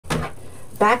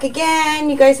back again.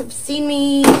 You guys have seen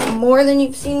me more than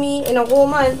you've seen me in a whole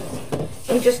month,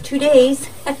 in just 2 days.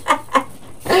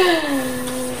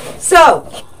 So,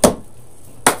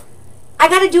 I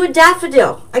gotta do a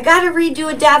daffodil. I gotta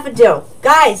redo a daffodil.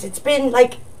 Guys, it's been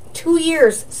like 2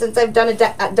 years since I've done a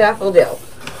daffodil.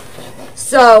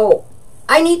 So,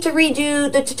 I need to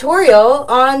redo the tutorial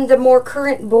on the more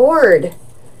current board.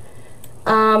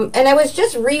 And I was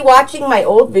just re-watching my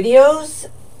old videos,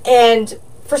 and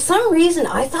for some reason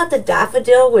I thought the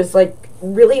daffodil was like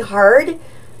really hard.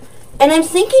 And I'm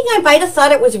thinking I might have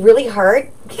thought it was really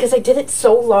hard because I did it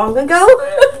so long ago.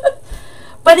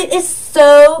 But it is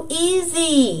so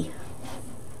easy.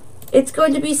 It's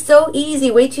going to be so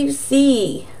easy. Wait till you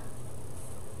see.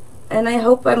 And I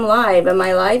hope I'm live. Am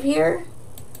I live here?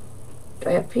 Do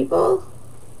I have people?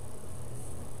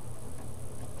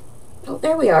 Oh,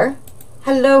 there we are.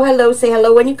 Hello, hello. Say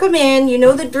hello when you come in. You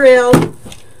know the drill.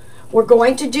 We're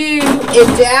going to do a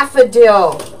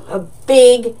daffodil. A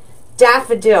big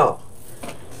daffodil.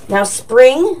 Now,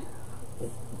 spring,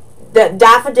 the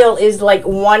daffodil is like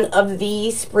one of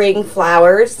the spring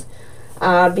flowers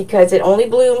because it only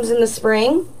blooms in the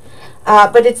spring.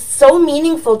 But it's so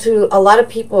meaningful to a lot of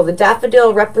people. The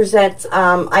daffodil represents,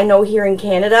 I know here in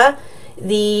Canada,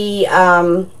 the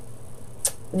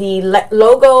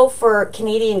logo for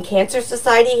Canadian Cancer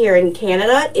Society here in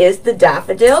Canada is the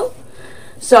daffodil.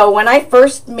 So when I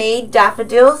first made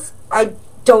daffodils, I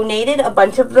donated a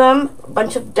bunch of them, a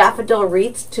bunch of daffodil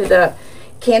wreaths to the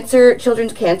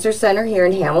Children's Cancer Center here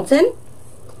in Hamilton.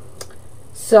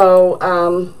 So,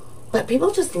 but people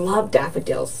just love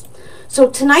daffodils. So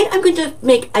tonight I'm going to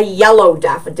make a yellow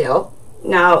daffodil.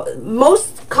 Now,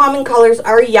 most common colors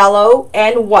are yellow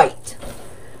and white.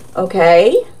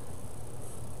 Okay.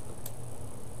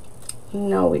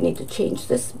 No, we need to change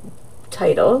this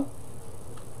title.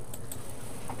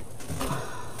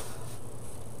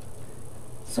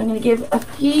 So I'm going to give a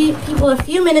few people a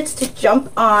few minutes to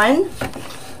jump on.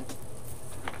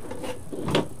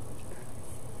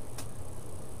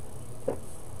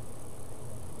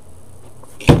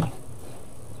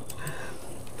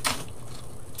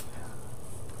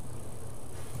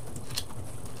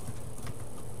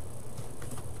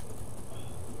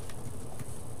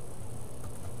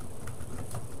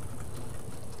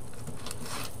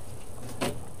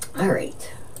 All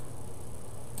right.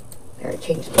 There, I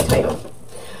changed the title.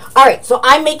 All right, so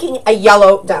I'm making a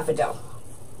yellow daffodil.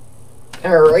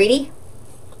 Alrighty.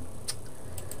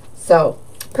 So,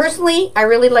 personally, I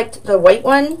really liked the white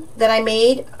one that I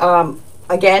made,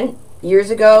 again,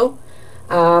 years ago.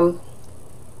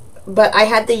 But I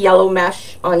had the yellow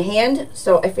mesh on hand,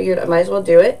 so I figured I might as well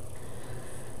do it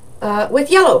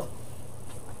with yellow.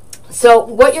 So,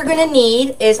 what you're going to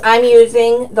need is I'm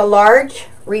using the large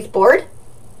wreath board.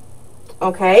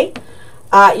 Okay.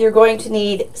 You're going to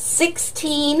need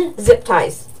 16 zip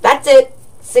ties. That's it.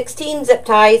 16 zip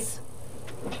ties.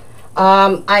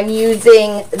 I'm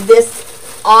using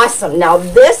this awesome. Now,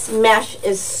 this mesh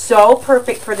is so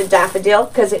perfect for the daffodil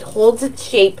because it holds its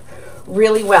shape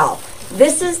really well.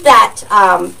 This is that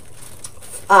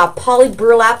poly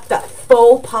burlap, that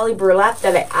faux poly burlap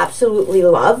that I absolutely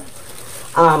love.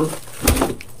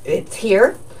 It's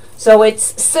here. So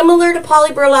it's similar to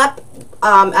poly burlap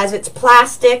as it's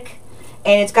plastic.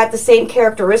 And it's got the same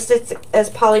characteristics as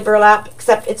poly burlap,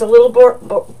 except it's a little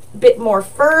bit more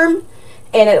firm,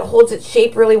 and it holds its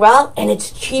shape really well, and it's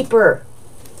cheaper.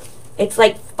 It's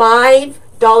like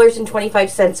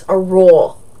 $5.25 a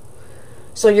roll.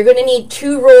 So you're going to need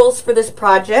 2 rolls for this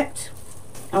project,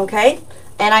 okay?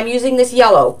 And I'm using this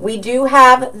yellow. We do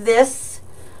have this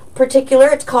particular,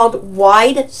 it's called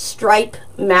wide stripe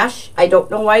mesh. I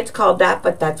don't know why it's called that,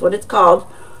 but that's what it's called.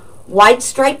 Wide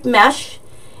stripe mesh.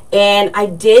 And I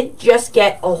did just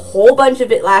get a whole bunch of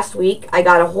it last week. I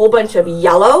got a whole bunch of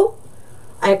yellow.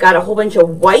 I got a whole bunch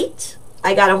of white.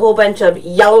 I got a whole bunch of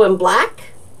yellow and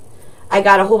black. I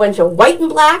got a whole bunch of white and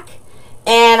black.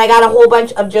 And I got a whole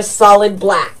bunch of just solid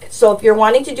black. So if you're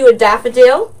wanting to do a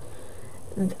daffodil,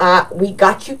 we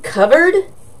got you covered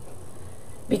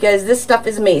because this stuff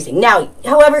is amazing. Now,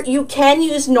 however, you can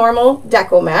use normal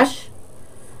deco mesh.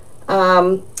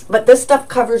 But this stuff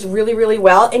covers really, really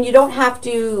well, and you don't have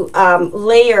to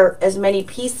layer as many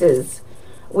pieces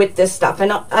with this stuff.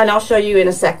 And I'll show you in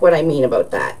a sec what I mean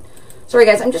about that. Sorry,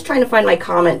 guys, I'm just trying to find my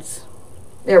comments.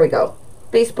 There we go.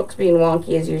 Facebook's being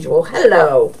wonky as usual.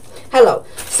 Hello. Hello.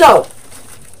 So,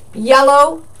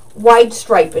 yellow wide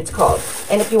stripe, it's called.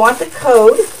 And if you want the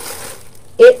code,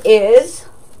 it is,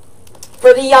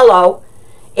 for the yellow,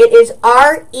 it is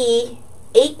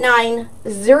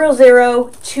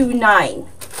RE890029.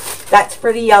 That's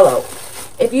for the yellow.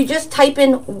 If you just type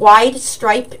in wide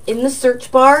stripe in the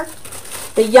search bar,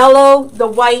 the yellow, the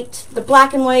white, the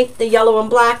black and white, the yellow and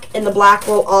black, and the black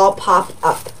will all pop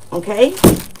up, okay?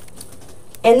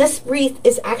 And this wreath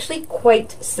is actually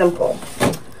quite simple.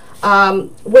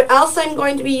 What else I'm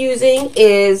going to be using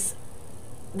is,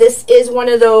 this is one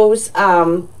of those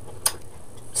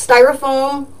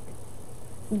styrofoam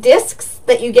discs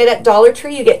that you get at Dollar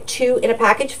Tree. You get 2 in a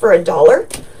package for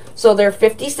 $1. So they're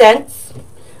 50 cents.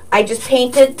 I just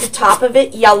painted the top of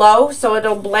it yellow so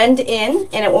it'll blend in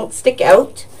and it won't stick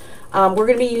out. We're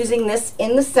going to be using this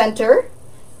in the center.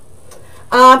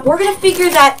 We're going to figure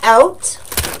that out.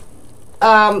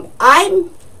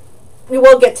 We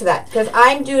will get to that because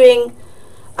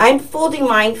I'm folding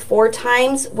mine 4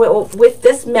 times with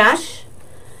this mesh,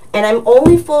 and I'm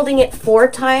only folding it 4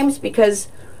 times because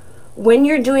when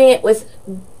you're doing it with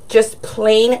just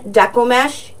plain deco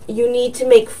mesh, you need to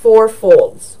make 4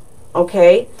 folds,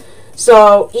 okay?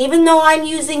 So even though I'm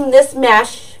using this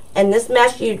mesh, and this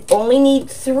mesh you only need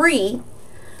 3,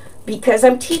 because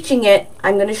I'm teaching it,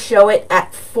 I'm going to show it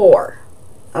at 4,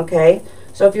 okay?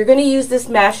 So if you're going to use this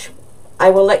mesh, I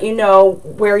will let you know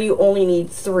where you only need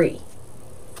 3,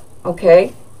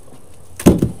 okay?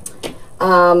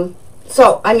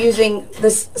 So I'm using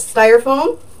this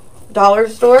styrofoam, dollar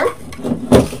store.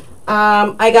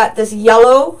 I got this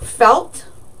yellow felt.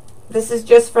 This is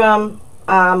just from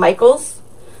Michael's,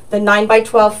 the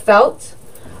 9x12 felt.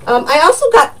 I also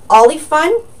got Ollie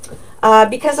Fun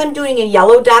because I'm doing a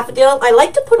yellow daffodil. I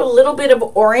like to put a little bit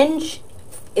of orange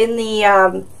in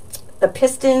the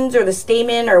pistons or the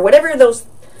stamen or whatever those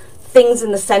things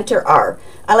in the center are.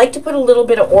 I like to put a little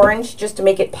bit of orange just to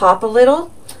make it pop a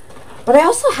little. But I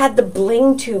also had the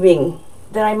bling tubing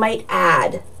that I might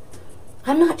add.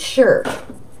 I'm not sure.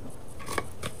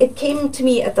 It came to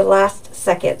me at the last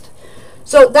second.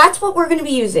 So that's what we're going to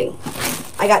be using.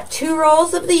 I got 2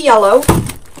 rolls of the yellow.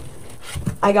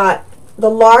 I got the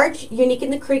large Unique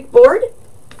in the Creek board.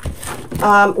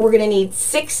 We're going to need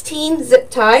 16 zip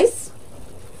ties.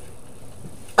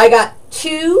 I got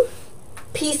 2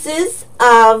 pieces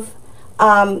of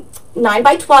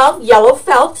 9x12 yellow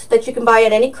felt that you can buy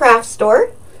at any craft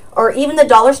store, or even the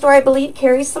dollar store, I believe,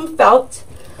 carries some felt.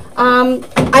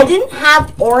 I didn't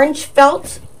have orange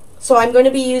felt, so I'm going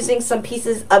to be using some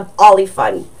pieces of Ollie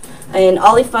Fun. And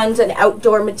Ollie Fun's an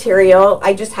outdoor material.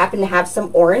 I just happen to have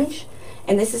some orange,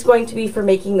 and this is going to be for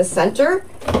making the center.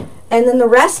 And then the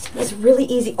rest is really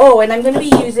easy. Oh, and I'm going to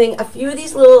be using a few of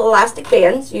these little elastic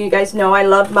bands. You guys know I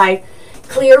love my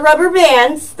clear rubber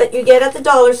bands that you get at the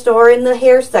dollar store in the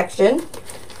hair section.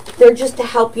 They're just to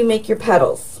help you make your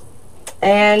petals.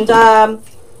 And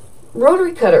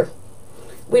rotary cutter.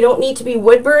 We don't need to be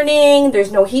wood burning.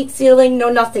 There's no heat sealing, no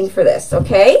nothing for this,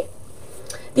 okay?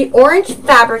 The orange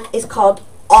fabric is called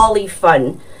Ollie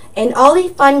Fun. And Ollie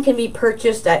Fun can be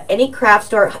purchased at any craft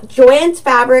store. Joann's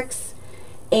Fabrics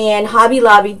and Hobby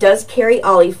Lobby does carry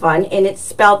Ollie Fun, and it's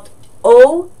spelled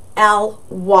O-L-Y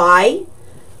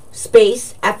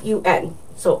space F-U-N.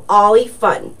 So Ollie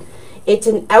Fun. It's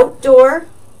an outdoor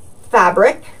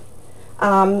fabric.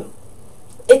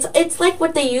 It's like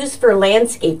what they use for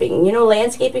landscaping. You know,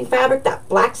 landscaping fabric, that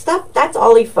black stuff, that's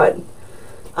Ollie Fun.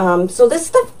 So this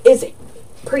stuff is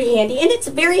pretty handy, and it's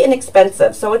very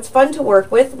inexpensive, so it's fun to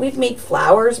work with. We've made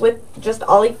flowers with just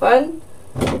Ollie Fun.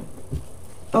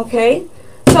 Okay,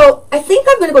 so I think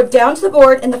I'm going to go down to the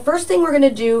board, and the first thing we're going to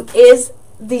do is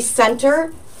the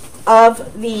center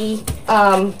of the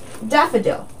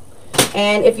daffodil.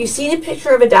 And if you've seen a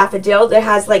picture of a daffodil that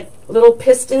has like little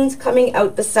pistons coming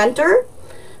out the center,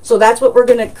 so that's what we're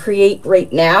going to create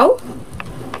right now.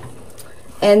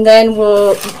 And then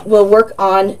we'll work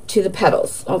on to the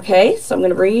petals. Okay, so I'm going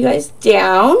to bring you guys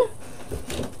down.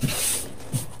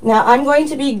 Now I'm going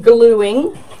to be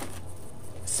gluing,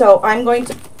 so I'm going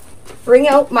to bring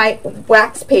out my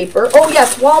wax paper. Oh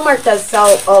yes, Walmart does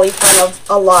sell Ollie Fun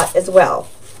a lot as well.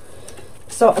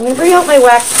 So I'm going to bring out my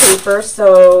wax paper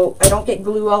so I don't get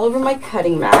glue all over my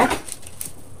cutting mat.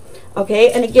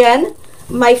 Okay, and again,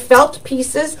 my felt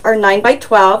pieces are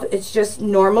 9x12. It's just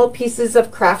normal pieces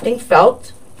of crafting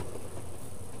felt.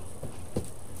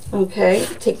 Okay,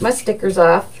 take my stickers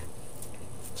off.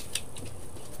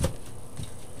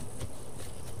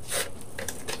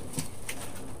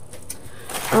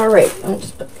 All right, I'll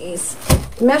just put these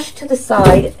mesh to the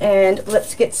side and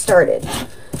let's get started.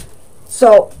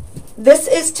 So this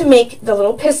is to make the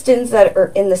little pistons that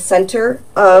are in the center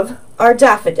of our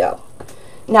daffodil.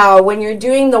 Now, when you're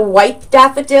doing the white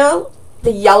daffodil,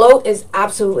 the yellow is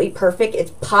absolutely perfect.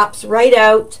 It pops right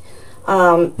out.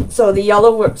 So the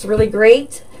yellow works really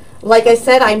great. Like I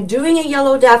said, I'm doing a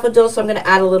yellow daffodil, so I'm going to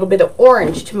add a little bit of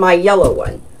orange to my yellow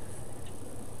one.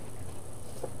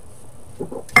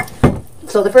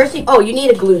 So the first thing, oh, you need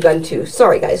a glue gun too.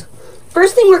 Sorry, guys.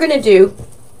 First thing we're going to do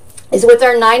is with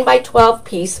our 9 by 12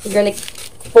 piece, we're going to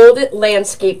fold it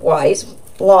landscape-wise,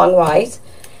 long-wise.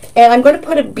 And I'm going to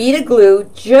put a bead of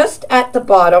glue just at the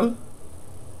bottom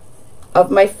of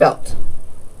my felt.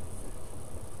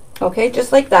 Okay,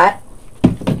 just like that.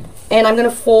 And I'm going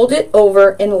to fold it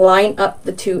over and line up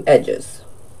the two edges.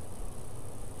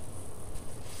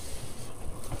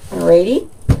 Alrighty.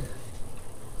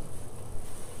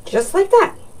 Just like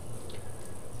that.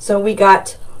 So we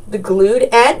got the glued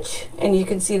edge, and you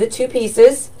can see the two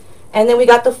pieces, and then we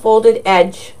got the folded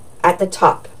edge at the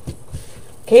top.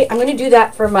 Okay, I'm going to do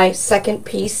that for my second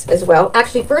piece as well.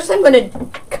 Actually, first I'm going to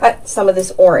cut some of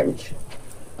this orange.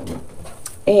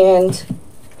 And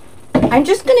I'm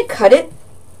just going to cut it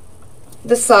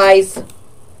the size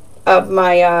of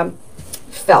my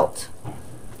felt.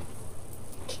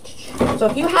 So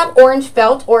if you have orange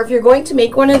felt, or if you're going to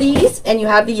make one of these and you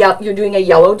have you're doing a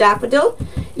yellow daffodil,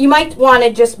 you might want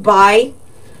to just buy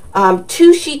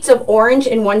 2 sheets of orange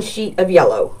and 1 sheet of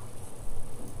yellow.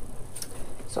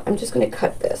 So I'm just going to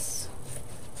cut this.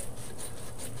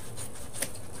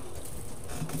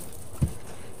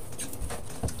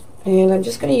 And I'm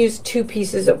just going to use 2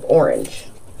 pieces of orange.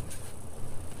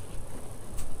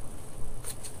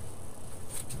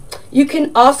 You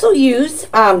can also use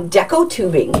deco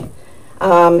tubing,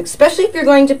 especially if you're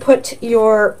going to put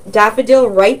your daffodil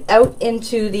right out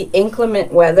into the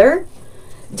inclement weather.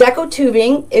 Deco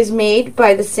tubing is made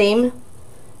by the same,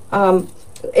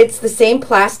 it's the same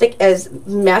plastic as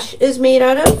mesh is made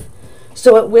out of,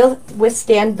 so it will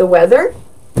withstand the weather.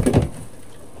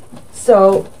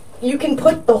 So you can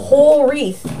put the whole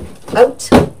wreath out,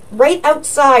 right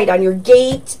outside on your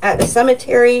gate, at the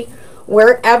cemetery,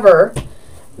 wherever,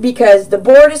 because the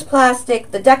board is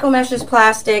plastic, the deco mesh is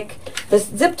plastic, the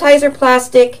zip ties are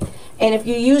plastic, and if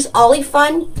you use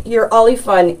Olifun, your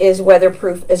Olifun is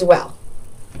weatherproof as well.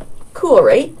 Cool,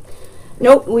 right?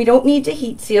 Nope, we don't need to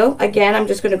heat seal. Again, I'm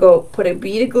just going to go put a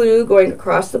bead of glue going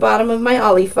across the bottom of my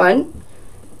Olifun,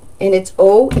 and it's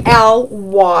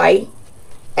Olyfun.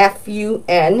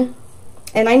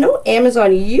 And I know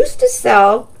Amazon used to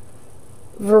sell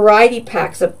variety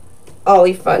packs of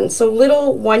Olifun, so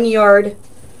little 1 yard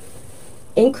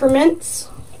increments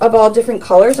of all different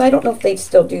colors. I don't know if they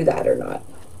still do that or not.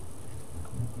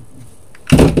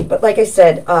 But like I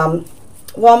said,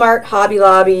 Walmart, Hobby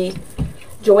Lobby,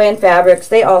 Joann Fabrics,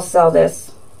 they all sell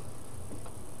this.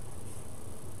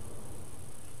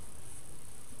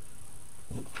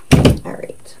 All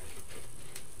right.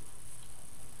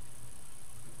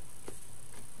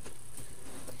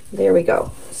 There we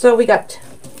go. So we got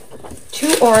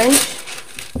 2 orange,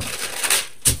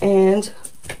 and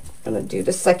I'm going to do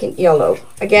the second yellow.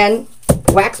 Again,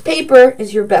 wax paper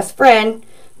is your best friend.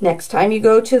 Next time you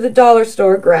go to the dollar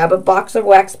store, grab a box of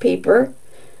wax paper.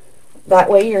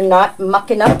 That way you're not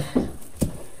mucking up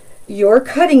your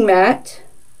cutting mat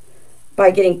by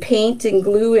getting paint and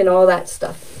glue and all that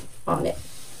stuff on it.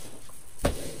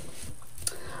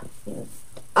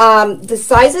 The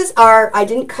sizes are, I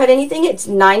didn't cut anything, it's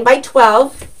 9 by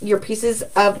 12. Your pieces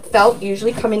of felt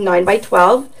usually come in 9 by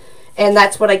 12. And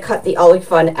that's what I cut the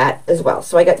Olifun at as well.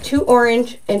 So I got 2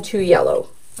 orange and 2 yellow.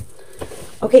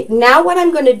 Okay, now what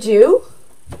I'm going to do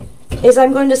is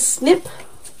I'm going to snip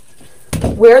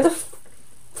where the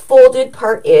folded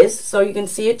part is. So you can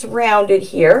see it's rounded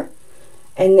here.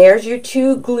 And there's your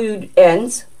 2 glued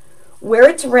ends. Where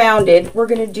it's rounded, we're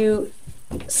going to do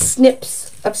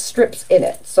snips of strips in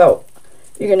it. So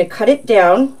you're going to cut it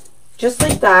down just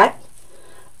like that.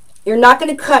 You're not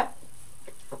going to cut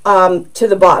to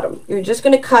the bottom. You're just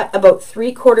going to cut about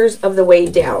 3/4 of the way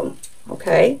down,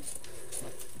 okay?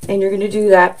 And you're going to do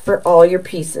that for all your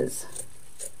pieces.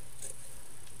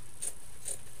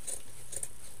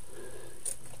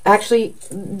 Actually,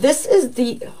 this is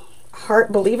the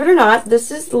hard, believe it or not,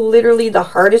 this is literally the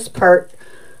hardest part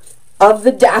of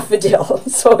the daffodil.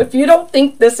 So if you don't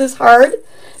think this is hard,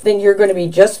 then you're going to be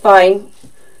just fine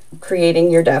creating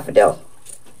your daffodil.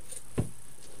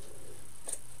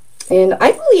 And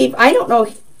I believe, I don't know,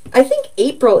 I think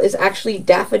April is actually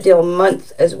daffodil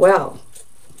month as well.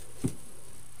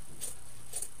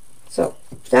 So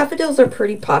daffodils are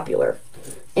pretty popular.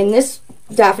 And this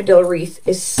daffodil wreath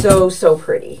is so, so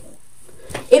pretty.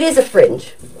 It is a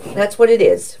fringe. That's what it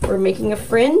is. We're making a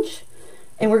fringe,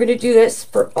 and we're going to do this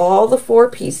for all the 4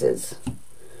 pieces.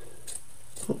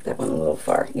 That one a little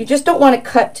far. You just don't want to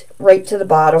cut right to the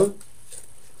bottom.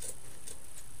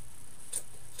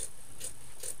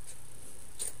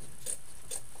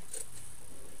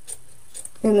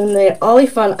 And then the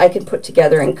Olifun I can put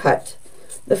together and cut.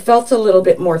 The felt's a little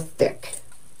bit more thick.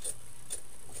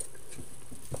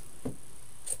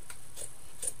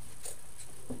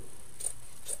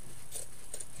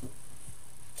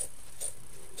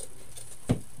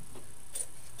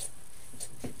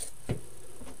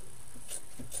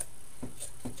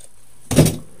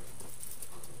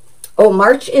 Oh,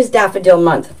 March is daffodil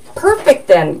month. Perfect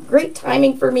then. Great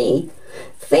timing for me.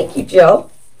 Thank you, Jill.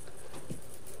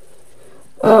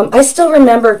 I still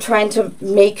remember trying to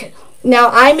make,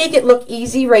 now I make it look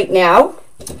easy right now,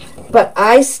 but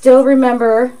I still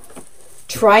remember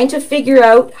trying to figure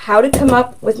out how to come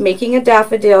up with making a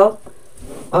daffodil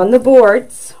on the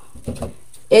boards.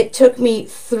 It took me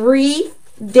 3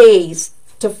 days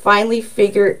to finally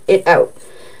figure it out.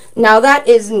 Now that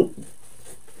isn't,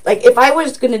 like, if I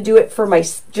was going to do it for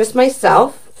just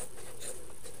myself,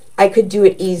 I could do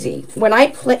it easy. When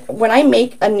I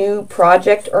make a new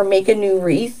project or make a new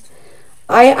wreath,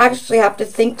 I actually have to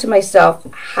think to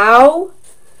myself, how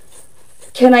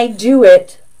can I do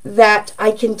it that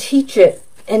I can teach it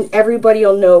and everybody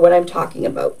will know what I'm talking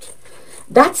about?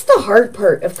 That's the hard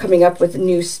part of coming up with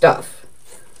new stuff.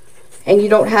 And you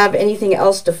don't have anything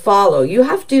else to follow. You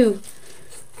have to,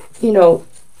 you know,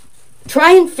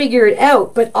 try and figure it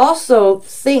out, but also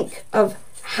think of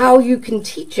how you can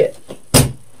teach it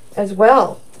as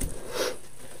well.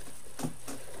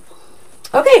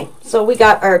 Okay, so we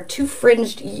got our 2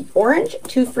 fringed orange,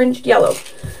 2 fringed yellow.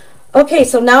 Okay,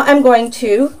 so now I'm going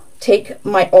to take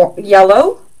my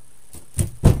yellow,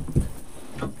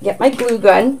 get my glue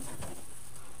gun.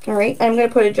 All right, I'm going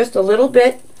to put just a little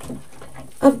bit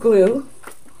of glue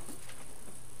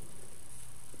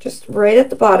just right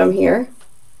at the bottom here,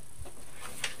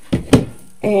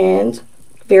 and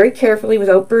very carefully,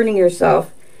 without burning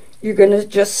yourself, you're going to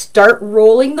just start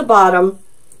rolling the bottom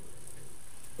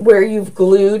where you've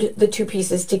glued the 2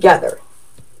 pieces together.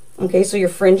 Okay, so your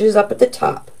fringe is up at the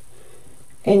top,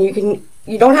 and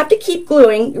you don't have to keep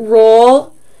gluing.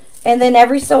 Roll, and then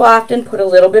every so often put a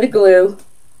little bit of glue,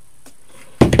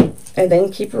 and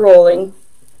then keep rolling.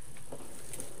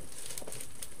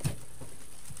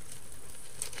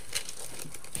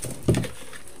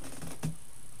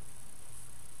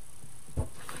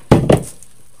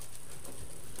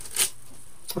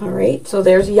 All right, so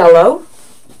there's yellow.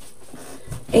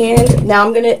 And now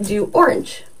I'm going to do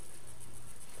orange.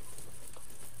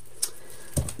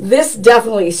 This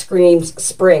definitely screams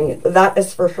spring, that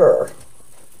is for sure.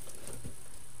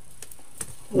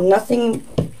 Nothing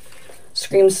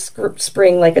screams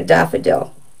spring like a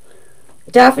daffodil.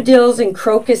 Daffodils and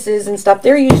crocuses and stuff,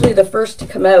 they're usually the first to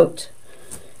come out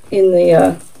in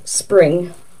the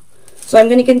spring. So I'm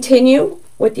going to continue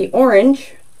with the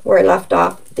orange where I left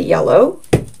off the yellow.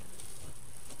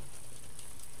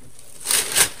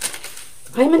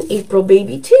 I'm an April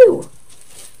baby too.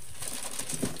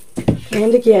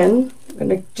 And again, I'm going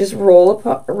to just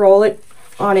roll it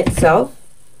on itself,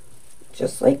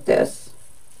 just like this.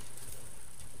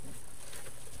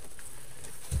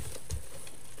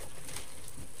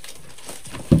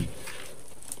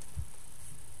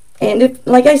 And if,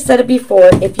 like I said it before,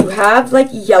 if you have like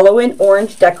yellow and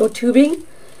orange deco tubing,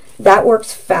 that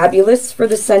works fabulous for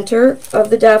the center of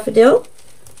the daffodil.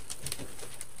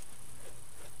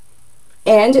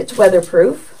 And it's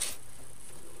weatherproof.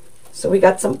 So we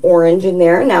got some orange in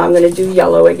there. Now I'm going to do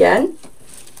yellow again.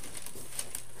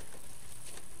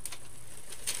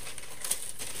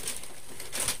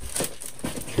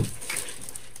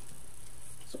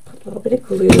 So put a little bit of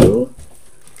glue.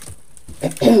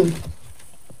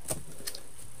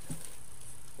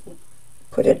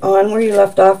 Put it on where you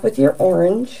left off with your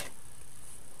orange.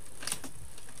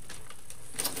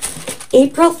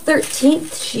 April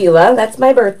 13th, Sheila. That's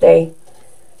my birthday.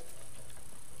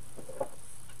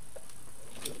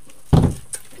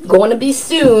 Going to be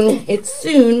soon. It's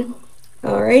soon.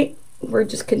 All right. We're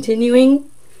just continuing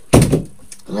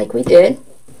like we did.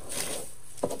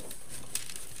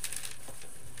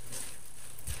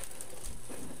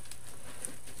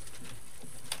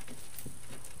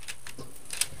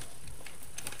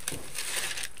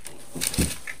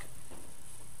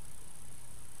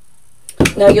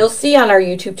 Now you'll see on our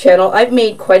YouTube channel, I've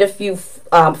made quite a few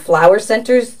flower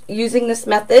centers using this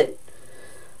method,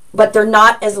 but they're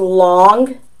not as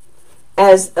long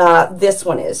as this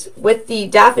one is. With the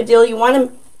daffodil, you want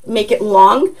to make it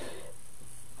long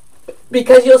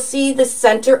because you'll see the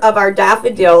center of our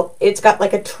daffodil, it's got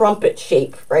like a trumpet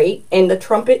shape, right? And the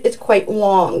trumpet is quite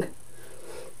long.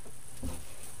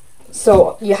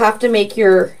 So you have to make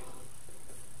your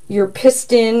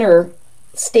piston or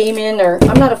stamen, or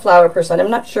I'm not a flower person,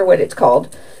 I'm not sure what it's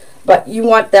called, but you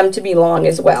want them to be long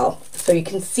as well so you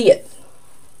can see it.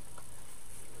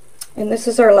 And this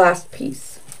is our last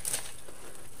piece.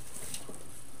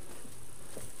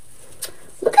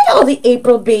 Look at all the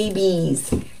April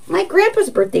babies. My grandpa's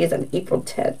birthday is on April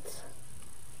 10th.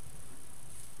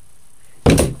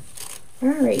 All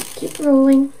right, keep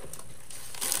rolling.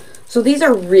 So these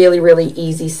are really, really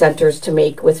easy centers to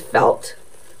make with felt.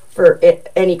 for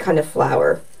any kind of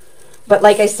flower. But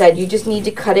like I said, you just need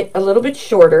to cut it a little bit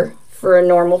shorter for a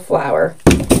normal flower.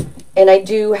 And I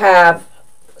do have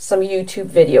some YouTube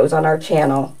videos on our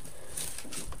channel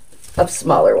of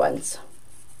smaller ones.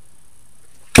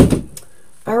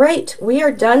 All right, we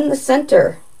are done the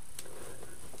center.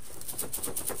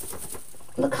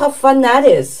 Look how fun that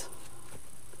is.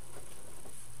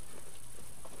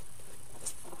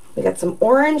 We got some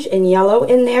orange and yellow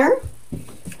in there.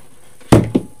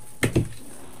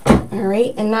 All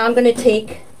right, and now I'm going to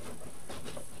take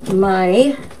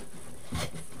my...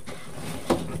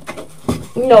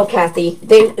 No, Kathy,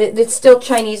 it's still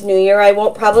Chinese New Year. I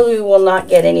probably will not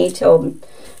get any till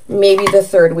maybe the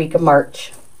 3rd week of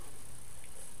March.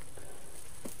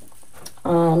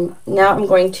 Now I'm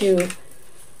going to...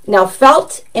 Now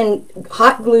felt and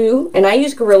hot glue, and I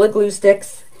use Gorilla Glue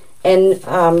sticks, and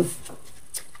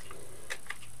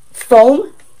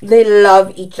foam, they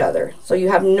love each other. So you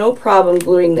have no problem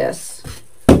gluing this.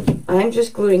 I'm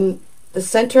just gluing the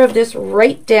center of this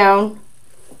right down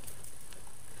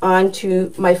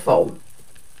onto my foam.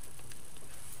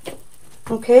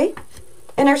 Okay,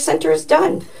 and our center is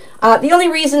done. The only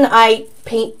reason I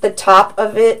paint the top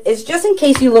of it is just in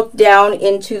case you look down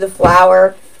into the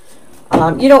flower.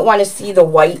 You don't want to see the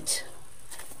white.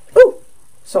 Ooh,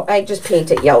 so I just paint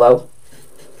it yellow.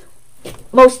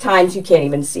 Most times you can't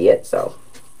even see it, so.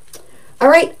 All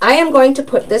right, I am going to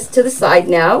put this to the side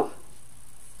now.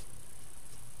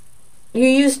 You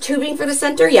use tubing for the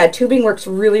center? Yeah, tubing works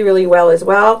really, really well as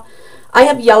well. I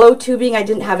have yellow tubing. I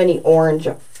didn't have any orange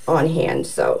on hand,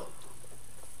 so.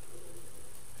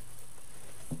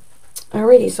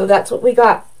 Alrighty, so that's what we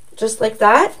got, just like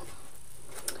that.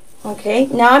 Okay,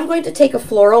 now I'm going to take a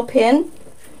floral pin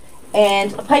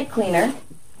and a pipe cleaner.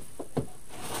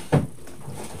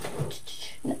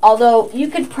 Although you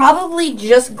could probably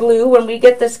just glue, when we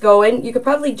get this going, you could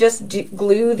probably just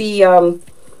glue the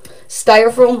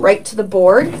styrofoam right to the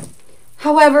board.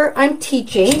 However, I'm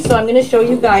teaching, so I'm going to show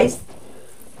you guys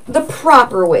the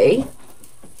proper way.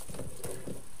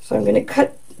 So I'm going to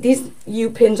cut, these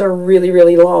U-pins are really,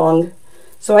 really long,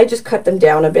 so I just cut them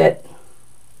down a bit.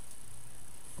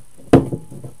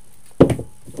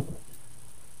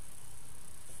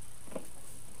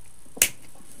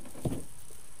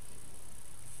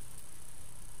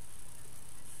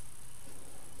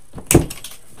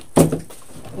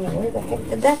 Where the heck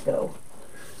did that go?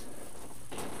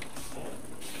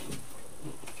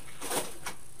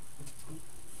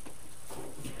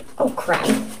 Oh crap.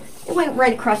 It went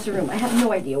right across the room. I have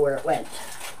no idea where it went.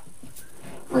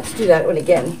 Let's do that one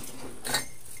again.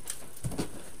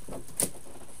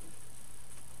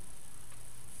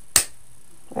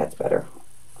 That's better.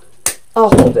 I'll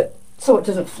hold it so it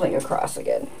doesn't fling across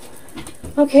again.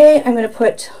 Okay, I'm going to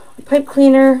put a pipe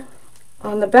cleaner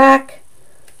on the back.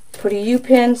 Put a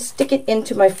U-pin, stick it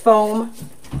into my foam,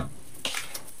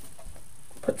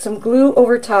 put some glue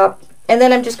over top, and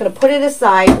then I'm just going to put it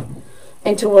aside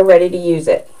until we're ready to use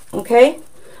it. Okay?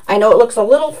 I know it looks a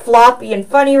little floppy and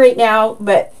funny right now,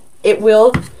 but it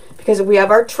will, because we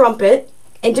have our trumpet.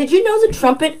 And did you know the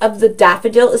trumpet of the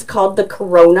daffodil is called the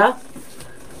corona?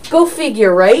 Go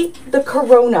figure, right? The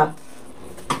corona.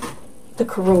 The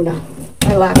corona.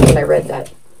 I laughed when I read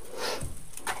that.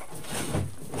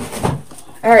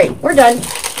 All right, we're done.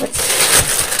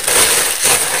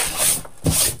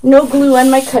 No glue on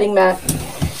my cutting mat.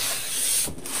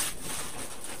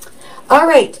 All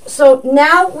right, so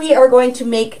now we are going to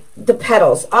make the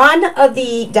petals. On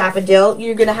the daffodil,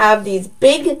 you're going to have these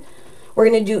big, we're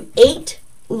going to do 8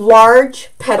 large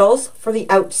petals for the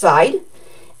outside.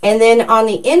 And then on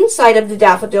the inside of the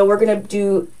daffodil, we're going to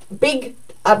do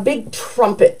a big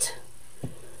trumpet.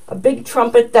 A big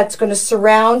trumpet that's going to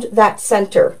surround that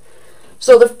center.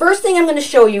 So the first thing I'm going to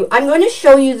show you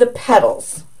the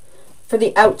petals for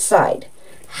the outside.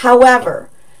 However,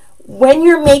 when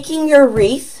you're making your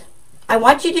wreath, I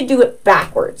want you to do it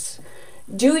backwards.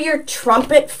 Do your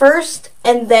trumpet first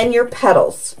and then your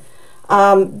petals.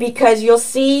 Because you'll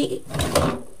see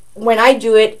when I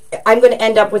do it, I'm going to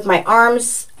end up with my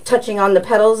arms touching on the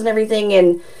petals and everything,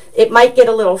 and it might get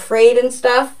a little frayed and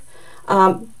stuff.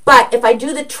 But if I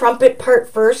do the trumpet part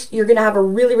first, you're going to have a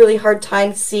really, really hard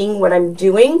time seeing what I'm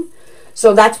doing.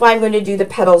 So that's why I'm going to do the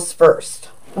petals first.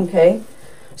 Okay.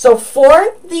 So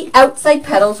for the outside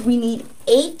petals, we need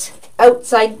 8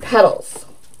 outside petals.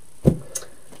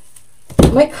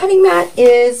 My cutting mat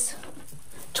is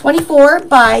 24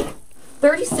 by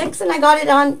 36, and I got it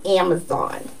on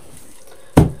Amazon.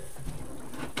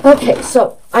 Okay,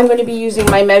 so I'm going to be using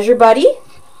my Measure Buddy.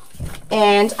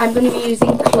 And I'm going to be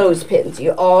using clothespins.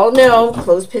 You all know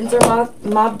clothespins are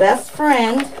my best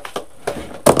friend.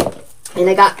 And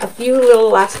I got a few little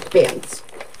elastic bands.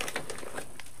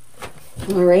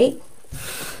 All right.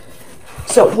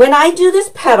 So when I do this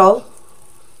petal,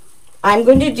 I'm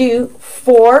going to do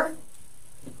 4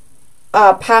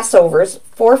 passovers,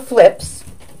 4 flips.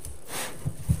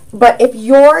 But if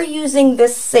you're using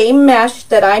this same mesh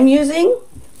that I'm using,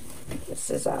 this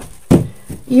is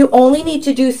you only need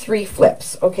to do 3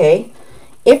 flips, okay?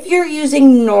 If you're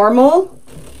using normal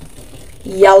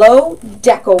yellow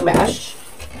deco mesh,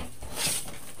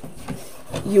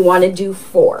 you want to do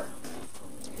 4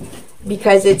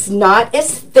 because it's not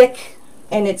as thick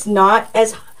and it's not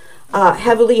as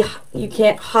heavily, you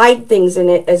can't hide things in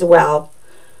it as well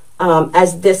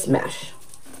as this mesh,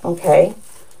 okay?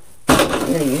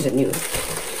 I'm going to use a new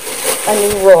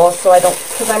roll so I don't,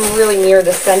 because I'm really near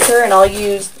the center, and I'll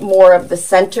use more of the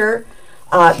center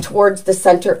towards the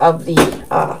center of the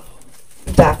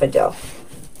daffodil.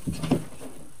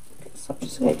 So I'm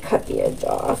just going to cut the edge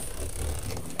off.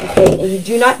 Okay, and you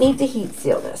do not need to heat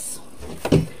seal this.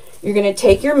 You're going to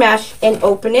take your mesh and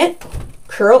open it,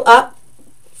 curl up.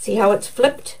 See how it's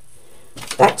flipped?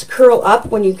 That's curl up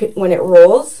when it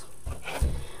rolls.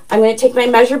 I'm going to take my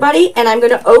measure buddy and I'm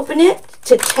going to open it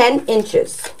to 10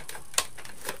 inches.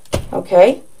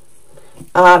 Okay?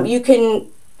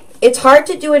 It's hard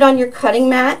to do it on your cutting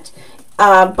mat,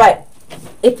 but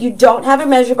if you don't have a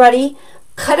measure buddy,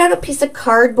 cut out a piece of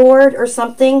cardboard or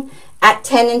something at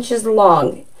 10 inches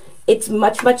long. It's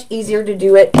much, much easier to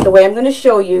do it the way I'm going to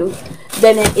show you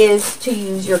than it is to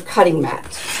use your cutting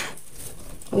mat.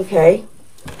 Okay?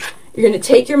 You're going to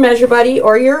take your measure buddy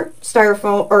or your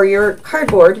styrofoam or your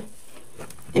cardboard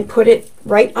and put it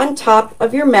right on top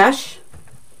of your mesh.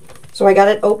 So I got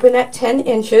it open at 10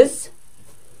 inches.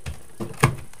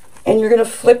 And you're going to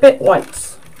flip it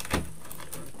once.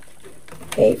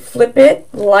 Okay, flip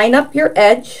it, line up your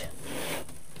edge.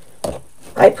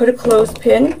 I put a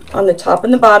clothespin on the top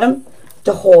and the bottom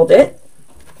to hold it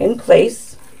in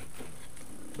place.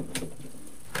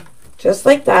 Just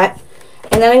like that.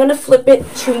 And then I'm going to flip it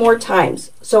 2 more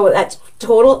times. So that's a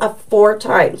total of 4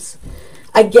 times.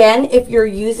 Again, if you're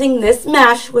using this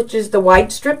mesh, which is the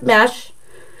wide strip mesh,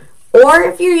 or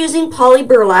if you're using poly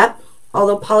burlap,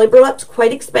 although poly burlap's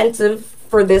quite expensive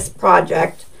for this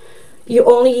project, you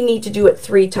only need to do it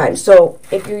 3 times. So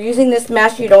if you're using this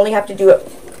mesh, you'd only have to do it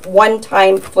 1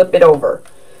 time, flip it over.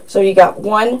 So you got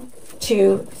 1,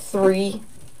 2, 3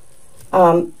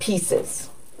 pieces.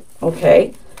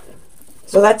 Okay?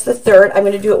 So that's the 3rd. I'm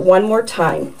going to do it 1 more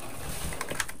time.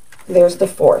 There's the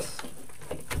 4th.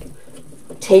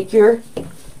 Take your...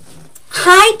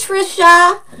 Hi,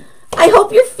 Trisha! I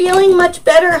hope you're feeling much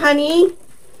better, honey.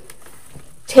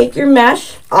 Take your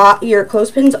mesh, your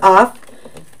clothespins off,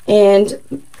 and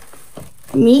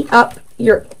meet up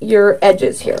your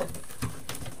edges here.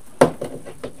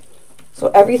 So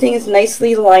everything is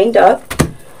nicely lined up,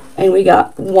 and we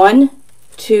got 1,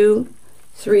 2,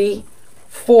 3,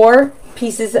 4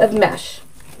 pieces of mesh.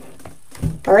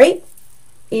 All right,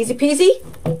 easy peasy.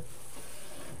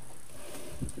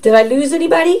 Did I lose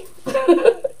anybody?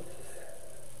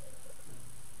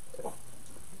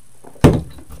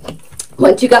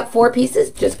 Once you got 4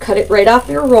 pieces, just cut it right off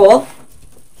your roll.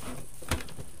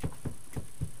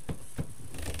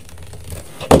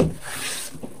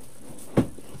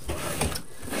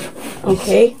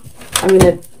 Okay, I'm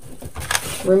going to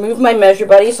remove my measure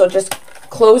buddy, so just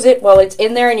close it while it's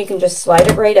in there and you can just slide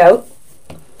it right out.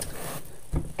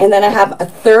 And then I have a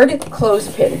 3rd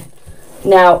clothespin.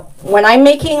 Now, when I'm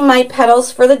making my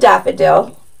petals for the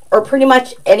daffodil, or pretty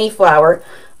much any flower,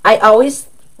 I always,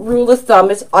 rule of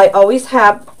thumb is I always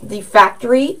have the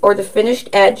factory or the finished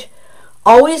edge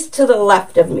always to the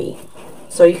left of me.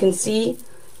 So you can see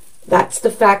that's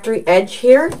the factory edge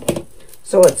here.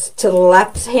 So it's to the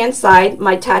left hand side.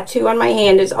 My tattoo on my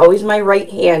hand is always my right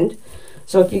hand.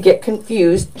 So if you get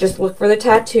confused, just look for the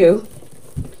tattoo.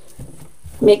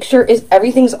 Make sure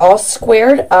everything's all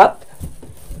squared up.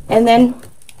 And then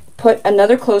put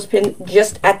another clothespin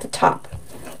just at the top.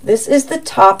 This is the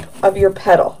top of your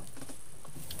petal.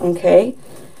 Okay.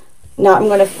 Now I'm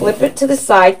going to flip it to the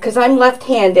side because I'm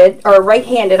left-handed or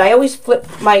right-handed. I always flip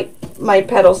my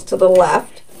petals to the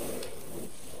left.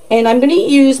 And I'm going to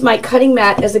use my cutting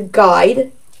mat as a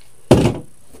guide.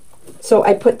 So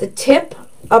I put the tip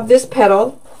of this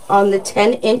petal on the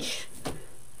 10-inch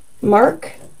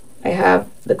mark. I have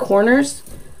the corners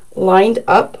lined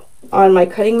up on my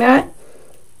cutting mat.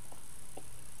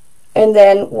 And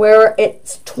then where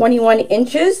it's 21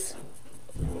 inches,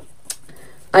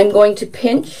 I'm going to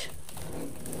pinch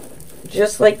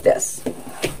just like this.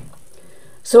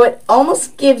 So it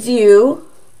almost gives you,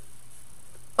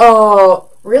 oh,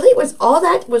 really? Was all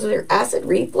that, was there acid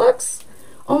reflux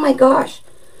Oh my gosh.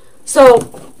 So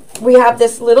we have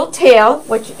this little tail,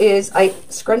 which is, I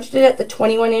scrunched it at the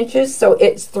 21 inches, so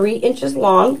it's 3 inches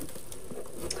long,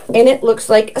 and it looks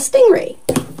like a stingray.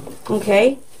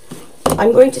 Okay,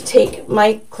 I'm going to take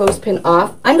my clothespin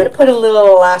off. I'm going to put a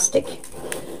little elastic.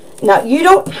 Now, you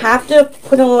don't have to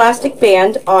put an elastic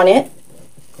band on it.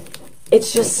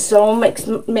 It's just so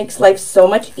makes life so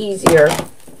much easier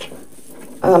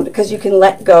because you can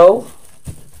let go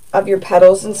of your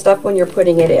petals and stuff when you're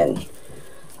putting it in.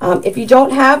 If you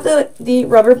don't have the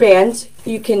rubber bands,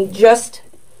 you can just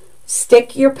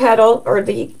stick your petal or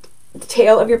the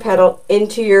tail of your petal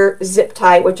into your zip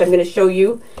tie, which I'm going to show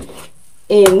you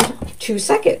in 2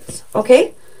 seconds.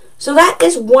 Okay, so that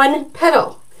is 1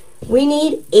 petal. We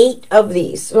need 8 of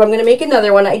these. So I'm going to make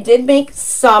another one. I did make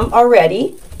some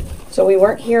already, so we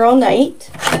weren't here all night.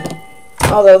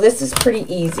 Although this is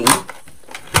pretty easy.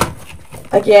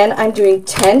 Again, I'm doing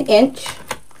 10-inch.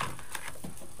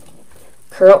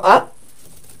 Curl up.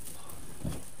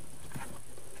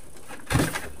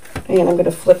 And I'm going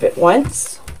to flip it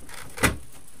once.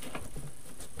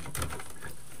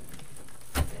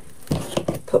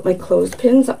 Put my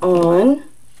clothespins on.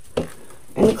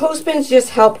 And the clothespins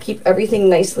just help keep everything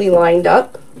nicely lined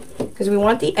up because we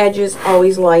want the edges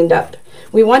always lined up.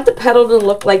 We want the petal to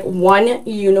look like one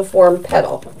uniform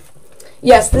petal.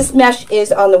 Yes, this mesh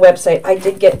is on the website. I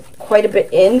did get quite a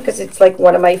bit in because it's like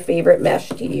one of my favorite mesh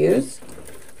to use.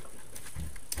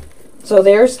 So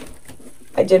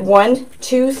I did 1,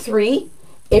 2, 3.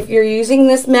 If you're using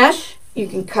this mesh, you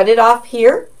can cut it off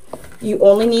here. You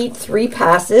only need 3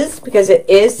 passes because it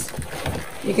is,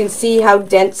 you can see how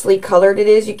densely colored it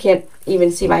is. You can't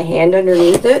even see my hand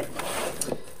underneath it.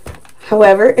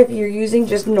 However, if you're using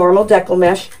just normal decal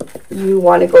mesh, you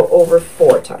want to go over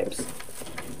 4 times.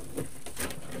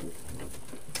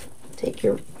 Take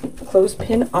your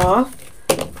clothespin off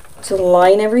to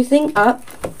line everything up.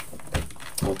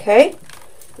 Okay.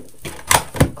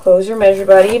 Close your measure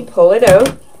buddy and pull it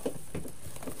out.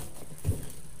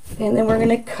 And then we're going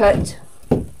to cut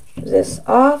this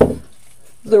off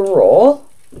the roll.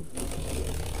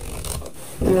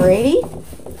 Alrighty.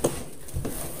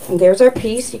 And there's our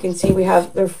piece. You can see we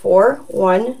have there 4.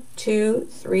 1, 2,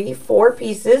 3, 4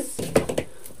 pieces.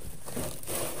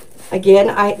 Again,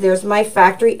 there's my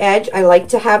factory edge. I like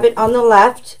to have it on the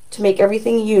left to make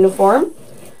everything uniform.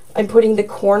 I'm putting the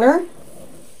corner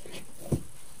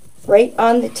right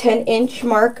on the 10-inch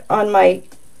mark on my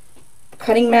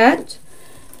cutting mat.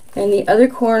 And the other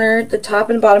corner, the top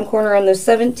and bottom corner on the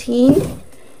 17.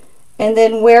 And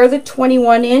then where the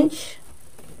 21-inch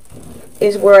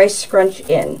is where I scrunch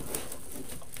in.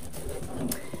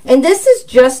 And this is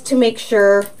just to make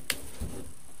sure,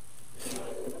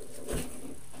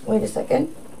 wait a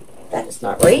second, that is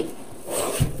not right.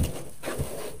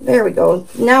 There we go.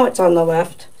 Now it's on the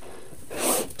left.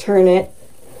 Turn it.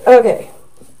 Okay.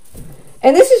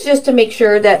 And this is just to make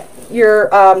sure that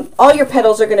your all your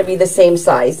petals are going to be the same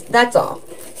size. That's all.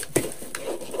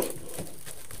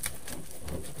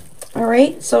 All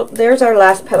right, so there's our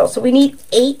last petal. So we need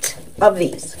 8 of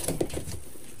these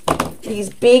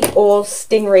big old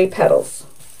stingray petals.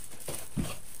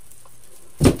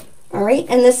 All right,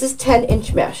 and this is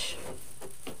 10-inch mesh.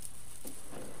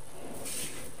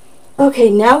 Okay,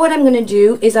 now what I'm going to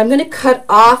do is I'm going to cut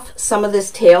off some of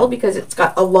this tail because it's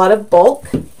got a lot of bulk.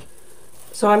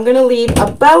 So I'm going to leave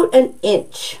about an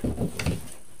inch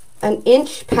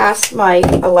past my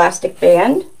elastic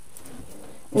band.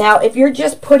 Now, if you're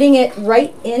just putting it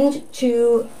right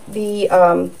into the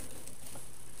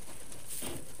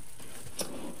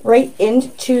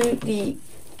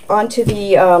onto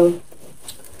the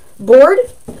board,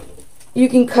 you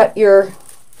can cut your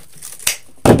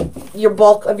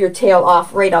bulk of your tail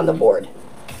off right on the board.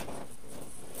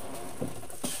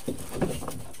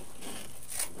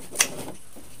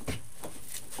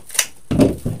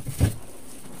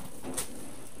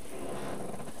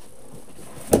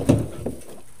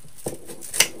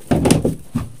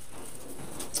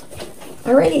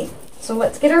 Alrighty, so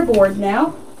let's get our board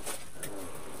now.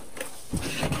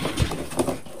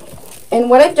 And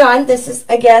what I've done, this is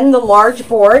again the large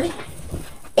board,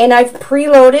 and I've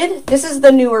preloaded. This is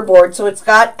the newer board, so it's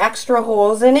got extra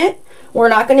holes in it. We're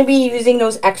not going to be using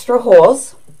those extra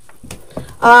holes.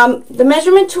 The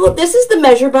measurement tool, this is the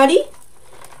Measure Buddy.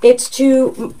 It's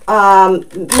to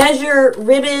measure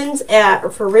ribbons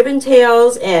for ribbon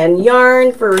tails and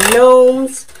yarn for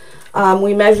gnomes.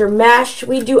 We measure mesh.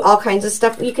 We do all kinds of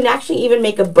stuff. You can actually even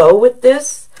make a bow with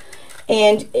this.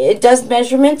 And it does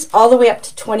measurements all the way up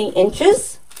to 20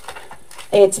 inches.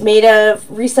 It's made of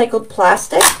recycled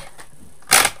plastic.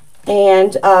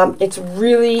 And it's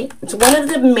one of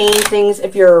the main things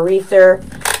if you're a wreather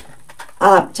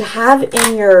to have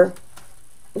in your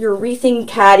wreathing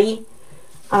caddy.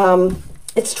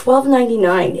 It's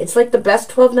 $12.99. It's like the best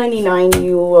 $12.99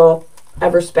 you will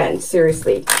ever spend.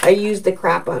 Seriously, I use the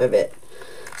crap out of it.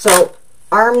 So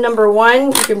arm number 1,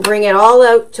 you can bring it all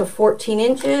out to 14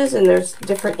 inches, and there's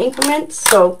different increments.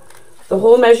 So the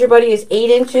whole measure buddy is 8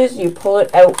 inches. You pull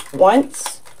it out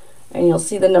once, and you'll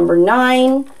see the number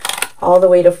 9 all the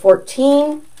way to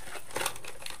 14.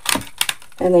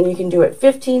 And then you can do it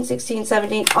 15, 16,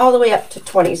 17, all the way up to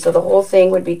 20. So the whole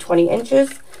thing would be 20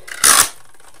 inches.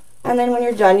 And then when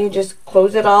you're done, you just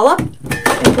close it all up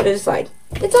and put it aside.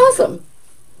 It's awesome.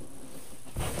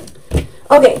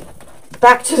 Okay,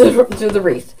 back to the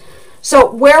wreath.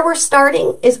 So where we're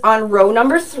starting is on row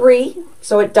number 3.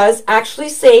 So it does actually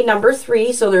say number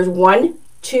 3. So there's 1,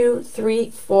 2, 3,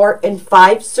 4, and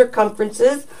 5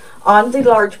 circumferences on the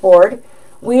large board.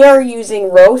 We are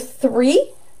using row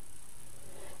 3,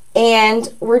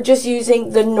 and we're just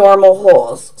using the normal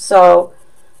holes. So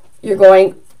you're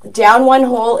going down one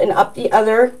hole and up the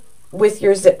other with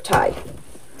your zip tie.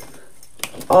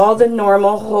 All the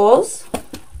normal holes,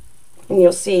 and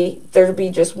you'll see there'll be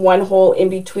just one hole in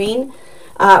between.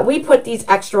 We put these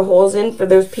extra holes in for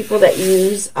those people that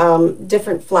use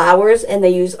different flowers and they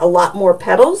use a lot more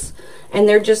petals, and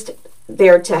they're just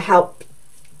there to help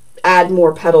add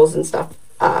more petals and stuff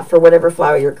for whatever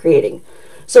flower you're creating.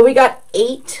 So we got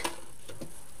 8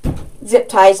 zip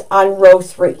ties on row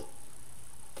 3.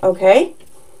 Okay?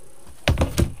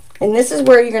 And this is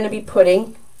where you're going to be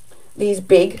putting these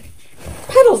big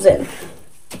petals in.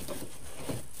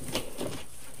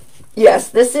 Yes,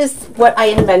 this is what I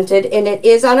invented, and it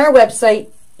is on our website.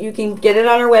 You can get it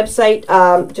on our website.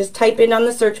 Just type in on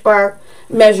the search bar,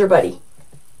 Measure Buddy.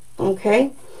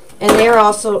 Okay? And they are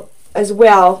also, as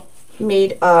well,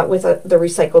 made with the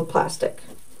recycled plastic.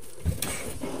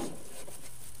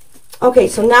 Okay,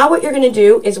 so now what you're going to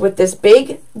do is with this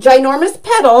big, ginormous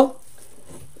petal,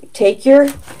 take your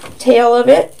tail of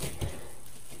it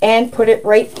and put it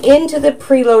right into the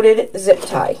preloaded zip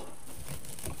tie.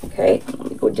 Okay,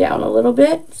 let me go down a little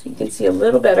bit so you can see a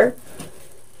little better.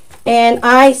 And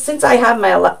since I have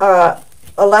my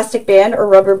elastic band or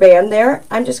rubber band there,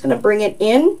 I'm just going to bring it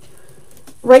in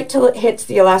right till it hits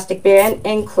the elastic band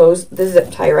and close the zip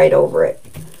tie right over it.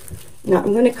 Now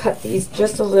I'm going to cut these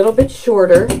just a little bit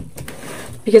shorter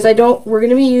because we're going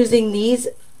to be using these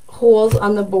holes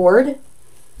on the board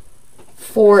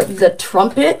for the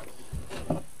trumpet.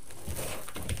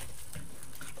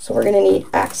 So we're going to need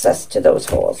access to those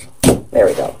holes. There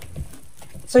we go.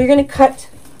 So you're going to cut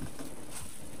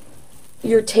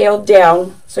your tail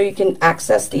down so you can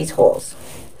access these holes.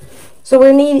 So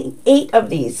we're needing 8 of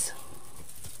these.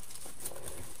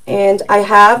 And I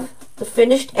have the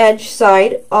finished edge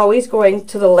side always going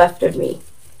to the left of me.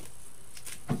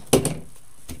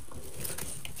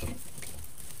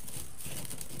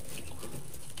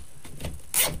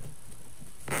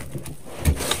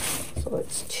 So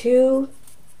it's 2,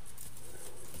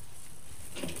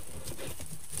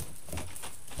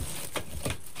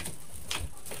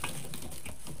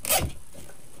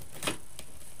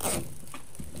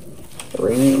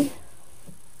 3,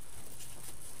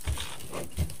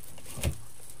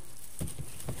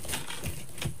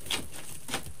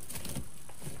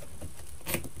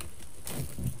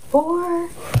 4,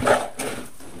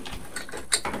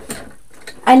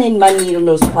 and then my needle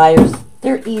nose pliers.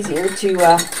 They're easier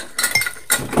to,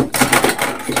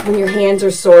 when your hands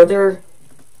are sore, they're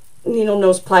needle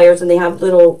nose pliers and they have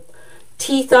little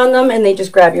teeth on them, and they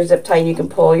just grab your zip tie and you can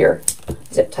pull your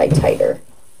zip tie tighter.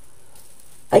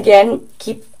 Again,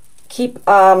 keep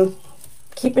an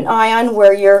eye on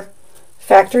where your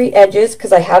factory edges,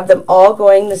 because I have them all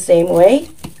going the same way.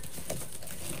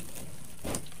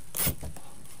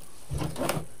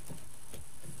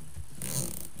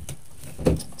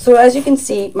 So as you can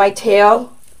see, my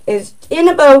tail is in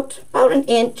about an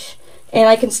inch, and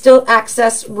I can still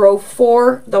access row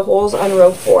 4, the holes on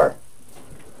row 4.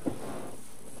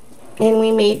 And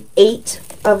we made 8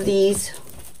 of these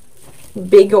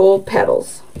big old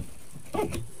petals.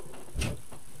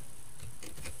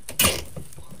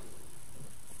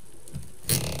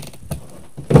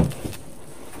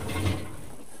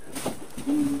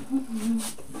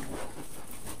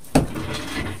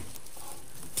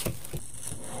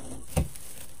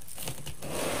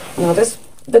 Now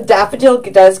the daffodil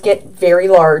does get very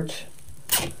large.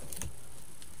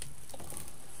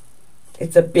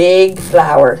 It's a big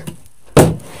flower.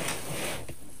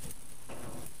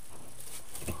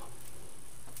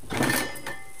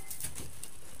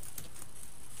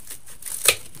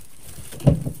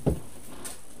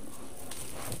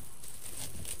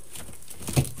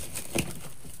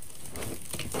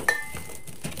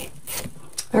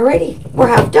 Alrighty, we're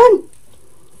half done.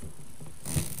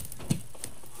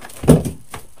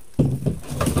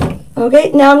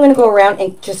 Okay, now I'm going to go around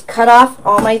and just cut off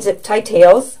all my zip tie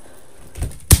tails.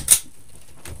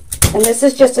 And this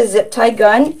is just a zip tie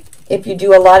gun. If you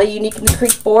do a lot of Unique in the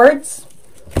Creek boards,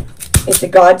 it's a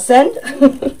godsend.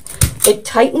 It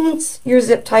tightens your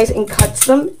zip ties and cuts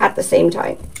them at the same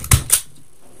time.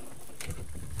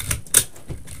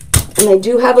 And I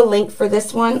do have a link for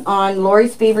this one on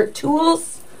Lori's Favorite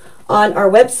Tools on our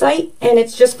website, and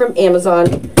it's just from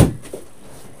Amazon.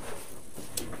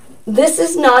 This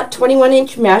is not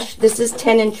 21-inch mesh, this is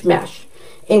 10-inch mesh.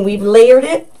 And we've layered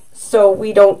it so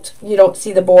you don't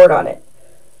see the board on it.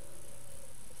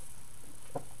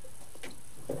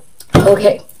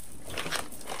 Okay.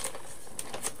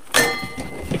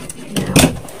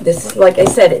 This is, like I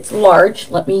said, it's large.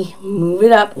 Let me move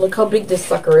it up. Look how big this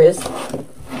sucker is.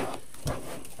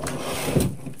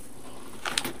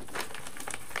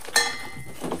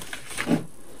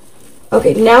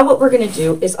 Okay, now what we're going to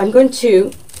do is I'm going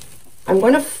to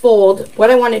fold. What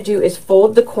I want to do is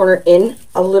fold the corner in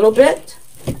a little bit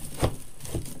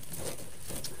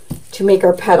to make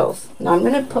our petals. Now I'm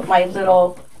going to put my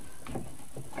little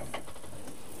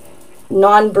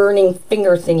non-burning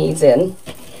finger thingies in.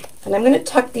 And I'm going to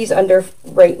tuck these under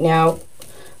right now,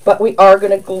 but we are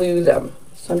going to glue them.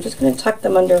 So I'm just going to tuck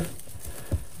them under.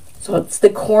 So it's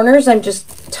the corners I'm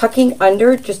just tucking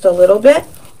under just a little bit.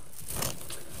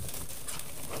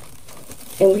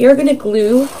 And we are going to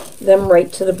glue them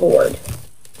right to the board.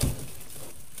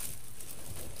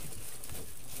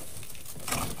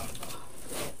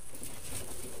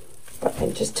 But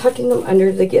I'm just tucking them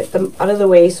under to get them out of the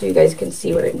way so you guys can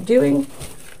see what I'm doing.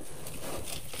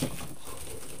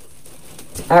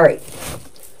 All right,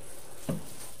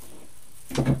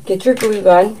 get your glue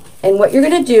gun, and what you're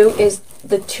going to do is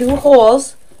the two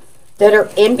holes that are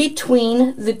in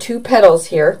between the two petals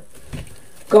here,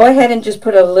 go ahead and just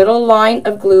put a little line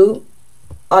of glue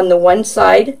on the one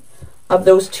side of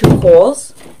those two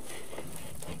holes,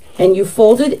 and you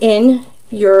folded in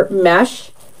your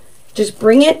mesh. Just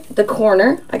bring it the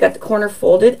corner, I got the corner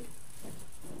folded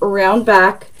around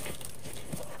back,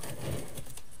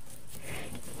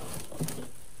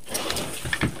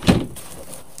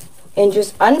 and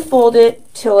just unfold it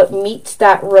till it meets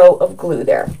that row of glue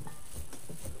there.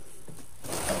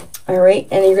 All right,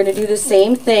 and you're going to do the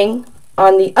same thing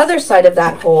on the other side of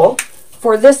that hole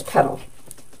for this petal.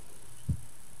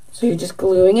 So you're just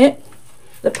gluing it,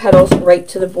 the petals, right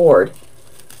to the board.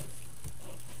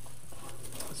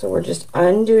 So we're just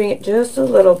undoing it just a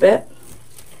little bit,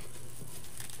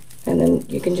 and then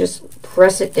you can just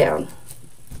press it down.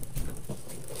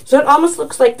 So it almost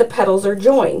looks like the petals are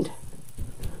joined,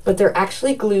 but they're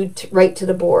actually glued right to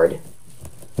the board.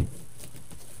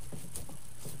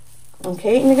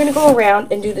 Okay, and you're going to go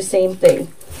around and do the same thing.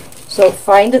 So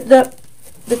find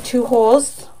the two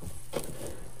holes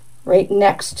right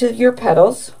next to your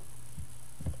petals,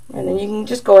 and then you can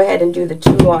just go ahead and do the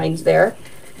two lines there.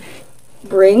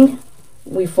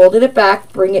 We folded it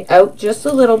back, bring it out just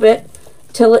a little bit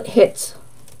till it hits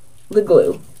the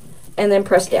glue, and then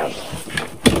press down.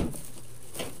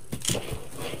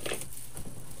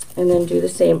 And then do the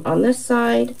same on this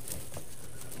side.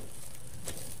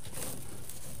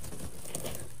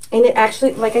 And it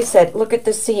actually, like I said, look at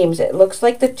the seams. It looks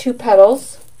like the two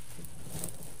petals.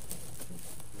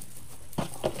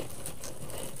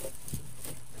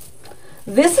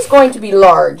 This is going to be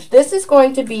large. This is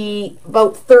going to be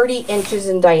about 30 inches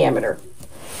in diameter.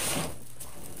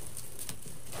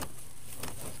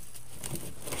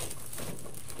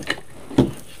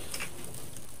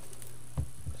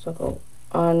 So go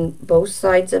on both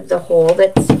sides of the hole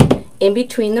that's in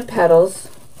between the petals.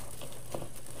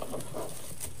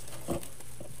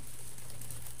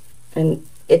 And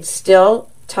it's still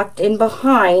tucked in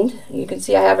behind. You can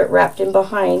see I have it wrapped in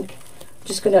behind.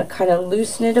 Just going to kind of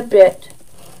loosen it a bit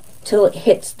till it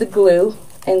hits the glue,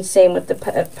 and same with the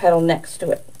petal next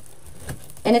to it.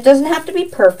 And it doesn't have to be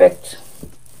perfect.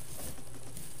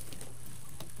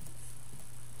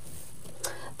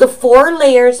 The 4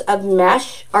 layers of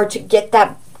mesh are to get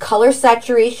that color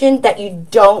saturation that you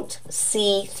don't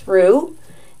see through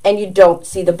and you don't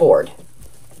see the board.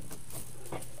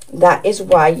 That is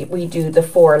why we do the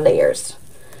 4 layers.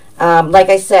 Like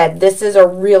I said, this is a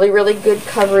really, really good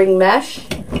covering mesh.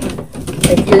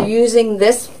 If you're using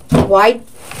this wide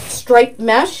stripe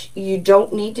mesh, you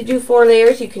don't need to do 4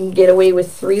 layers. You can get away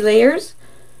with 3 layers.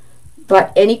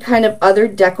 But any kind of other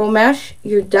deco mesh,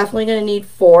 you're definitely going to need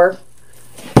 4,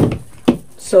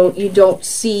 so you don't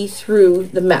see through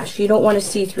the mesh. You don't want to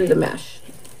see through the mesh.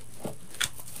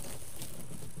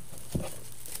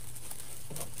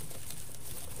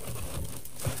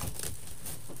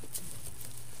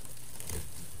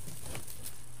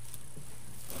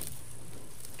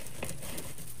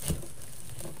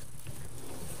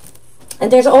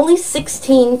 And there's only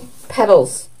 16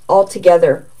 petals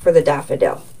altogether for the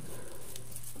daffodil.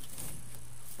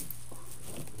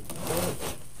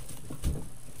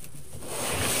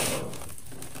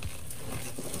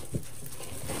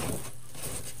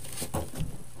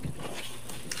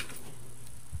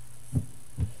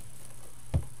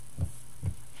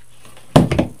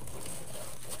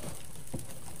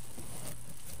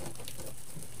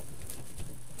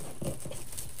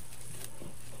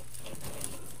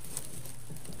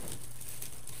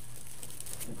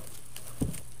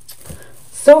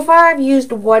 So far I've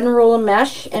used one roll of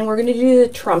mesh, and we're going to do the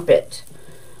trumpet.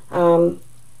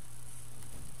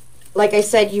 Like I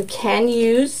said, you can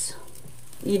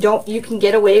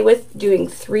get away with doing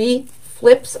 3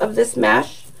 flips of this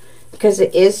mesh because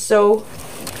it's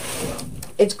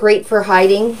great for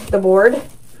hiding the board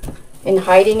and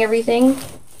hiding everything.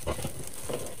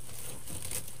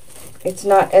 It's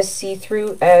not as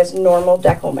see-through as normal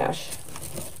deco mesh.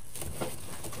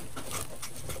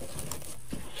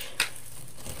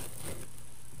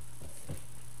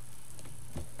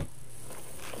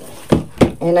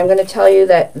 And I'm going to tell you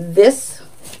that this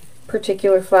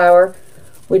particular flower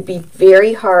would be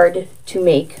very hard to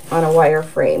make on a wire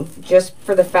frame, just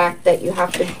for the fact that you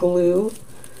have to glue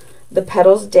the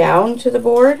petals down to the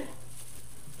board.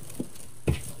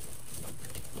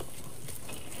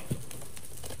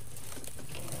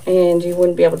 And you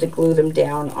wouldn't be able to glue them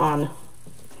down on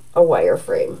a wire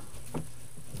frame.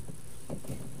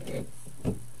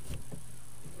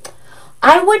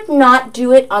 I would not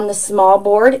do it on the small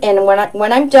board, and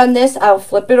when I'm done this, I'll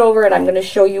flip it over and I'm going to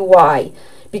show you why.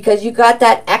 Because you got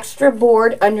that extra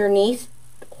board underneath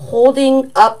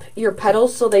holding up your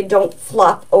petals so they don't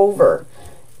flop over.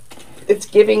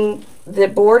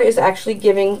 The board is actually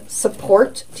giving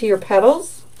support to your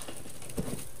petals.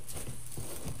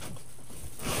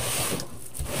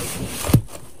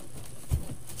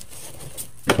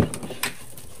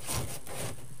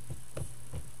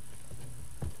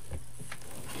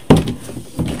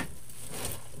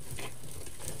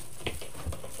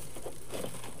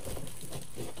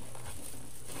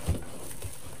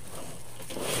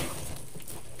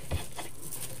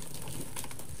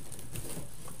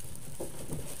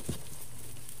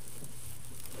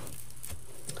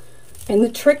 And the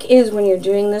trick is, when you're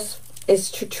doing this, is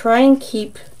to try and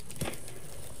keep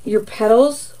your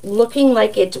petals looking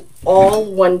like it's all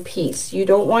one piece. You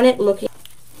don't want it looking...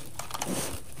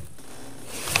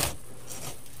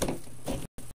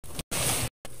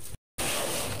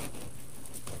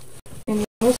 And we're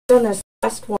almost done this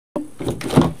last one.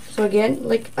 So again,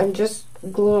 like I'm just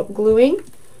gluing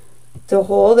the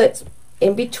hole that's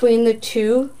in between the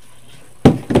 2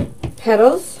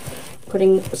 petals,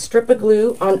 putting a strip of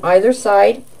glue on either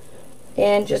side,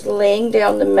 and just laying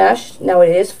down the mesh. Now it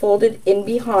is folded in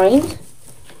behind.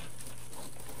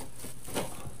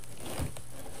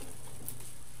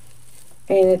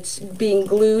 And it's being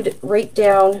glued right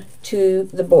down to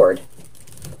the board.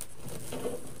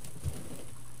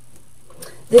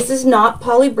 This is not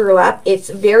poly burlap. It's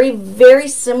very, very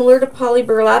similar to poly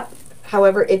burlap.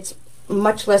 However, it's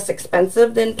much less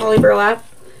expensive than poly burlap.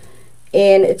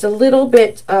 And it's a little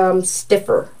bit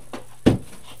stiffer.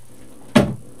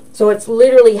 So it's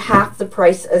literally half the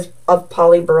price of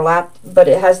poly burlap, but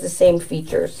it has the same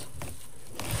features.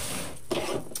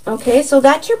 Okay, so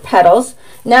that's your petals.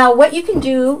 Now what you can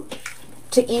do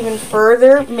to even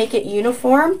further make it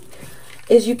uniform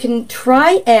is you can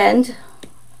try and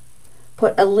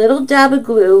put a little dab of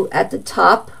glue at the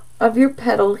top of your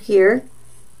petal here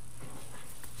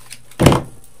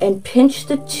and pinch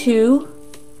the 2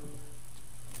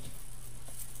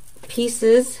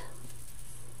 pieces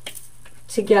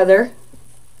together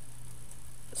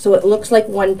so it looks like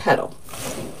one petal.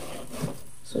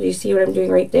 So you see what I'm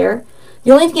doing right there?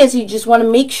 The only thing is, you just want to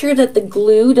make sure that the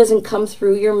glue doesn't come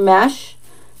through your mesh,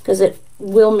 because it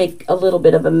will make a little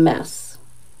bit of a mess.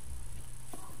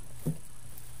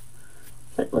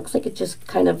 But it looks like it just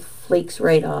kind of flakes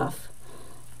right off.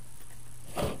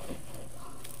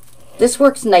 This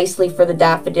works nicely for the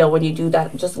daffodil when you do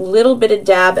that. Just a little bit of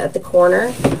dab at the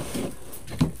corner.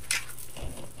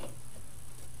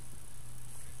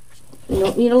 You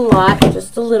don't need a lot,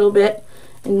 just a little bit.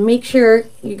 And make sure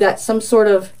you got some sort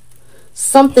of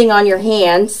something on your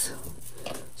hands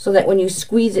so that when you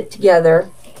squeeze it together,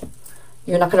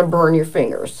 you're not going to burn your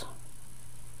fingers.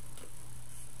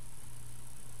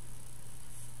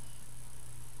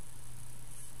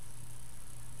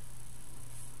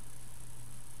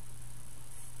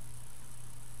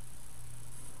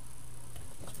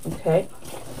 Okay.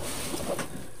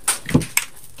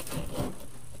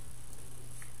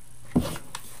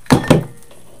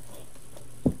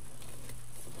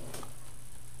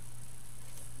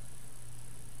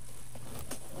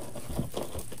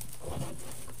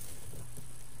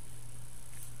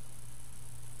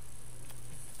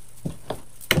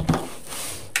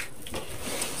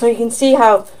 So you can see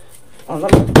how,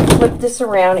 let me flip this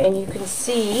around and you can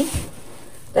see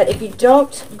that if you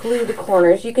don't glue the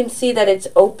corners, you can see that it's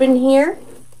open here.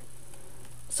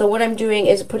 So what I'm doing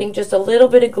is putting just a little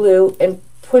bit of glue and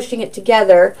pushing it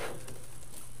together,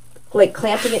 like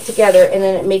clamping it together, and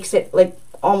then it makes it like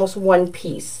almost one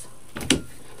piece.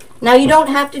 Now you don't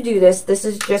have to do this. This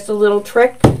is just a little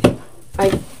trick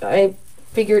I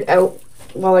figured out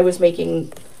while I was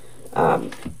making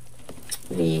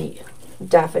the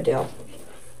daffodil.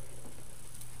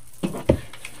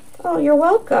 Oh, you're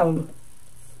welcome.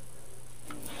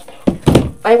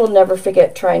 I will never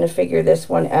forget trying to figure this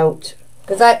one out,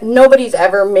 because nobody's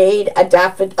ever made a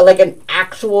daffodil, like an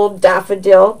actual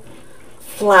daffodil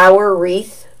flower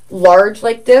wreath large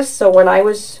like this. So when I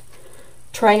was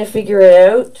trying to figure it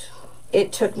out,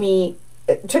 it took me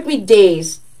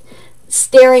days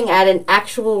staring at an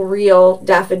actual real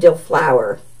daffodil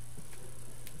flower.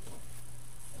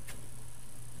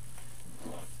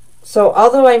 So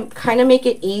although I kind of make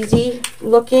it easy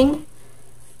looking,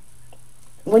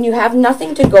 when you have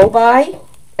nothing to go by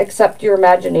except your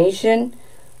imagination,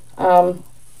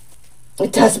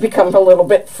 it does become a little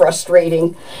bit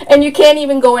frustrating. And you can't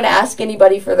even go and ask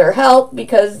anybody for their help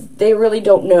because they really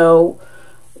don't know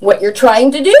what you're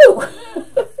trying to do.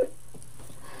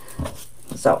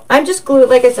 So I'm just gluing,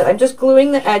 like I said, I'm just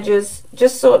gluing the edges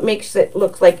just so it makes it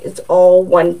look like it's all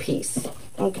one piece.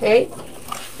 Okay?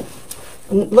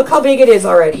 And look how big it is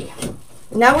already.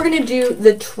 Now we're going to do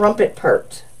the trumpet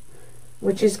part,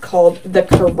 which is called the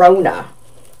corona.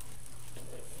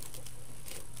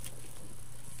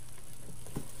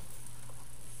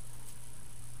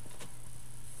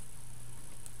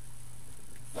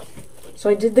 So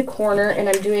I did the corner, and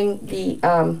I'm doing the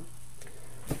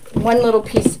one little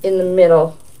piece in the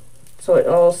middle so it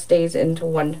all stays into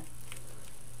one.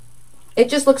 It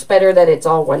just looks better that it's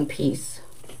all one piece.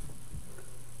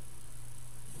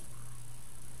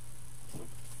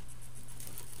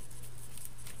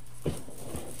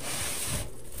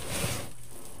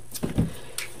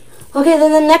 Okay,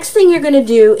 then the next thing you're going to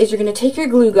do is you're going to take your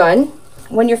glue gun.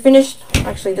 When you're finished,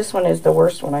 actually this one is the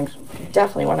worst one. I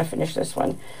definitely want to finish this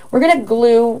one. We're going to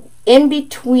glue in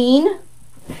between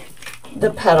the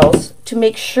petals to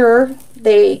make sure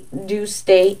they do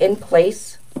stay in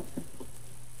place.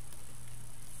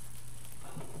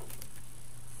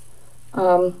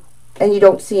 And you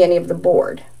don't see any of the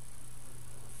board.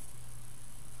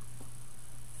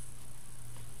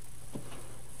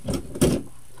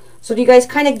 So do you guys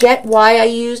kind of get why I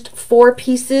used 4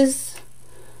 pieces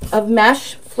of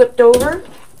mesh flipped over?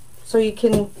 So you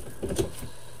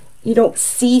don't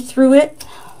see through it.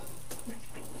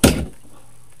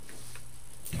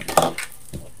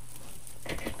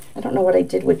 I don't know what I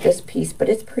did with this piece, but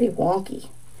it's pretty wonky.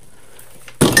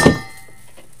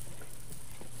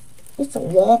 It's a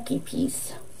wonky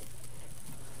piece.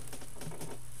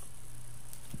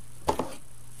 You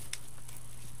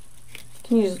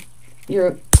can use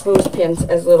your clothespins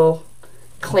as little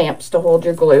clamps to hold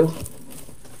your glue.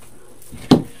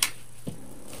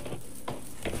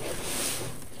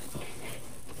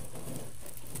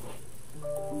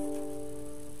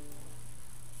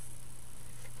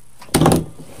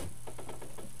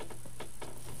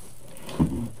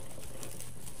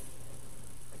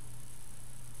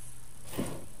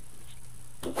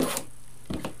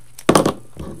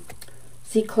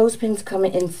 See, clothespins come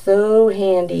in so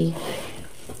handy.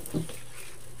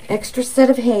 Extra set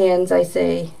of hands, I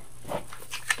say.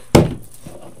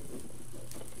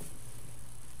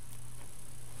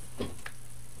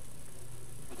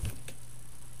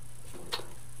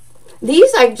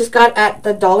 These I just got at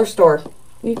the dollar store.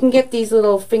 You can get these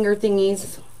little finger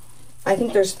thingies. I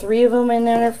think there's 3 of them in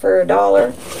there for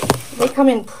 $1. They come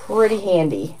in pretty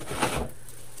handy.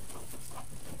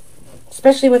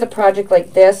 Especially with a project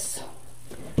like this,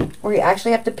 where you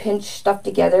actually have to pinch stuff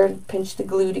together, pinch the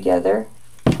glue together.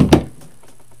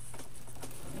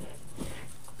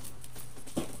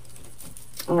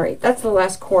 Alright, that's the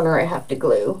last corner I have to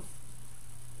glue.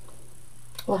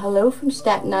 Well, hello from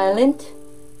Staten Island.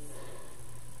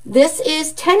 This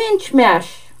is 10-inch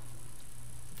mesh.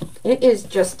 It is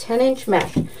just 10-inch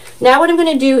mesh. Now what I'm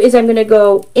going to do is I'm going to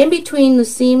go in between the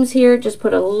seams here, just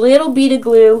put a little bead of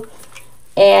glue,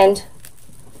 and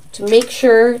to make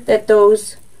sure that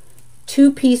those 2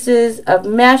 pieces of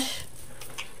mesh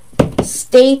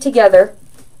stay together.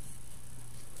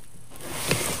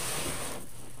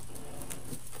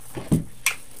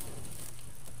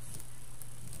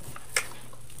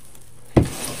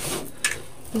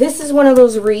 This is one of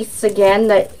those wreaths again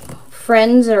that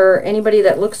friends or anybody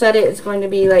that looks at it is going to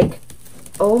be like,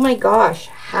 oh my gosh,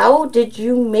 how did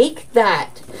you make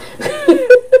that?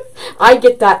 I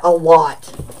get that a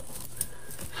lot.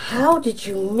 How did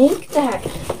you make that?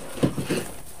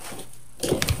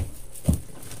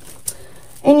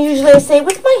 And usually I say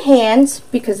with my hands,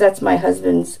 because that's my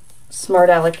husband's smart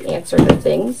aleck answer to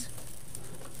things.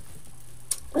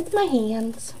 With my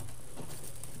hands.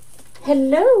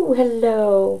 Hello,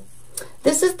 hello.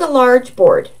 This is the large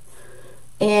board.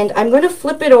 And I'm going to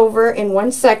flip it over in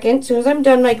 1 second. As soon as I'm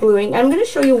done my gluing, I'm going to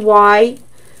show you why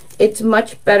it's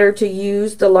much better to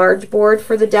use the large board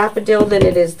for the daffodil than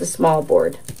it is the small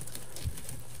board.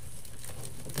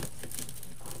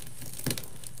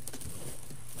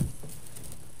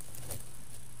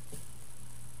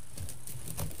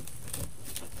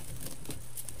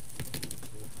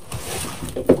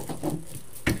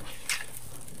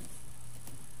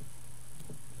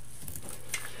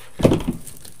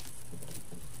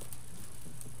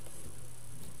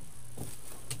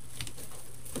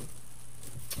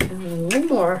 One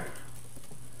more.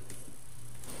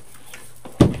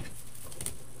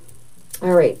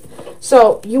 All right,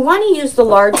 so you want to use the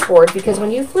large board because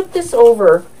when you flip this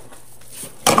over,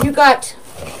 you got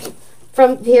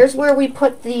from here's where we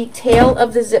put the tail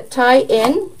of the zip tie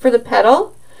in for the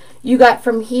petal. You got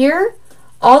from here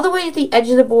all the way to the edge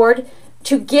of the board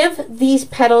to give these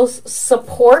petals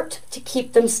support to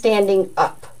keep them standing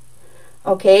up.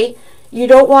 Okay, you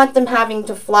don't want them having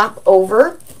to flop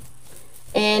over.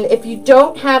 And if you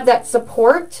don't have that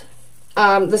support,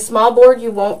 the small board,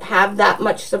 you won't have that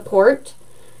much support.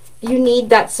 You need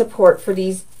that support for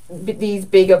these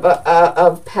big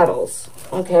of petals,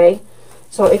 okay?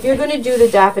 So if you're going to do the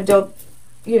daffodil,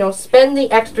 you know, spend the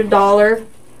extra $1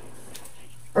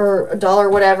 or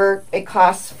 $1 whatever it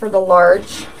costs for the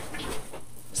large.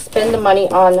 Spend the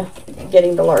money on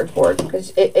getting the large board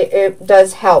because it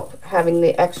does help having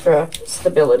the extra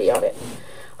stability on it.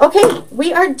 Okay,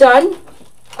 we are done.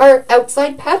 Our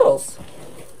outside petals.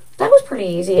 That was pretty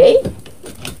easy, eh?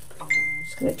 I'm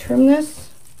just going to trim this.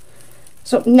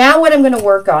 So now what I'm going to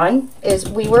work on is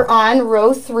we were on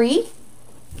row 3.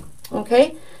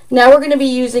 Okay, now we're going to be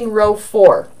using row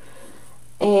 4.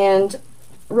 And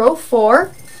row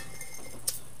 4,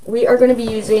 we are going to be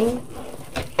using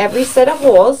every set of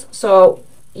holes. So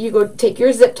you go take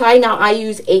your zip tie. Now I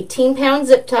use 18-pound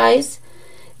zip ties.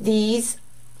 These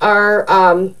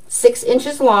are 6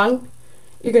 inches long.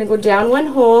 You're going to go down one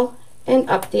hole and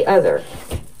up the other.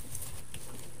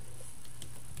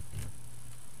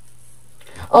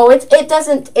 Oh, it's because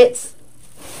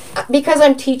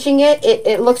I'm teaching it,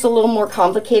 it looks a little more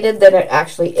complicated than it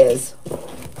actually is.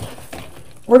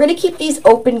 We're going to keep these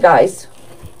open, guys.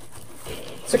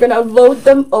 So we're going to load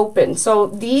them open. So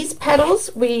these petals,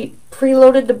 we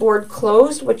preloaded the board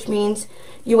closed, which means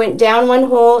you went down one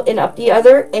hole and up the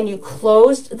other, and you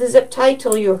closed the zip tie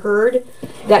till you heard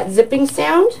that zipping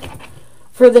sound.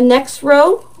 For the next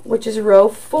row, which is row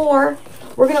 4,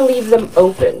 we're going to leave them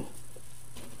open.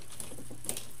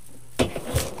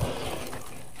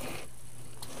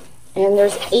 And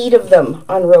there's 8 of them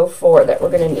on row 4 that we're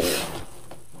going to need.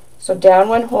 So down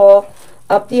one hole,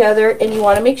 up the other, and you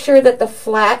want to make sure that the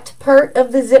flat part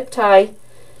of the zip tie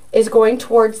is going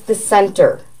towards the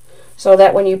center, so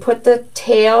that when you put the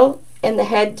tail and the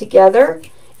head together,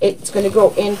 it's going to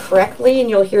go in correctly and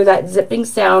you'll hear that zipping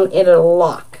sound and it'll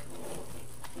lock.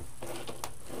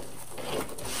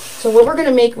 So what we're going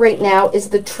to make right now is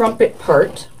the trumpet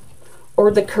part,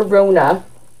 or the corona.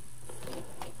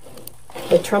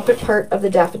 The trumpet part of the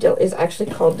daffodil is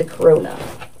actually called the corona.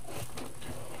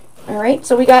 Alright,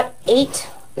 so we got 8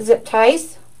 zip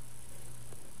ties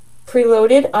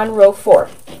preloaded on row 4.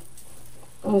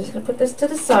 I'm just going to put this to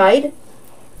the side.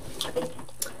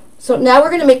 So now we're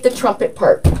going to make the trumpet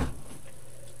part.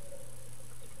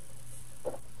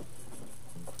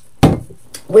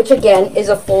 Which again is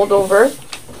a fold over.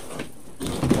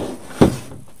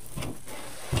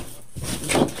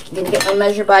 I'm going to get my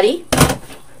measure buddy.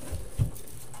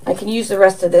 I can use the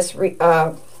rest of this.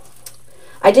 I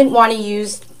didn't want to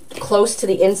use close to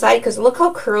the inside because look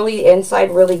how curly the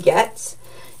inside really gets.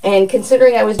 And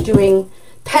considering I was doing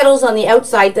petals on the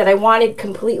outside that I wanted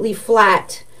completely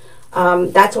flat,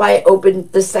 that's why I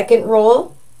opened the second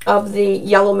roll of the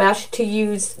yellow mesh to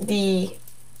use the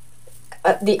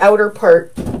outer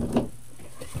part,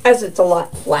 as it's a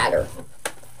lot flatter.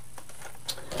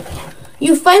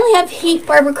 You finally have heat,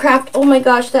 Barbara Craft. Oh my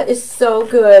gosh, that is so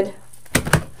good.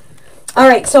 All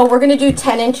right, so we're going to do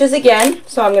 10 inches again.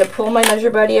 So I'm going to pull my measure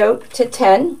buddy out to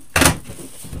 10.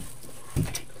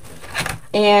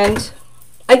 And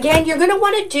again, you're going to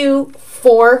want to do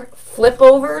 4 flip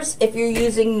overs if you're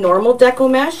using normal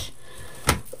deco mesh.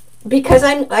 Because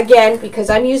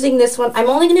I'm using this one, I'm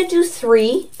only going to do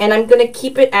 3, and I'm going to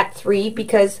keep it at 3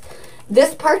 because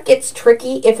This part gets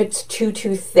tricky if it's too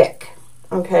thick.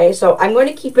 Okay, so I'm going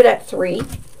to keep it at 3.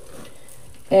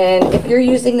 And if you're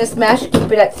using this mesh,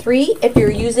 keep it at 3. If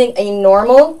you're using a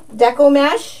normal deco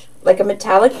mesh, like a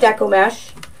metallic deco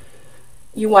mesh,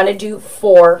 you want to do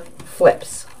 4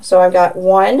 flips. So I've got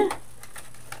 1,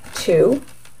 2,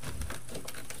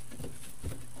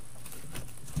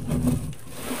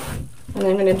 and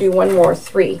I'm going to do one more,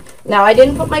 3. Now I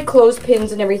didn't put my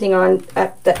clothespins and everything on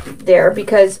at there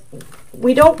because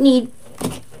we don't need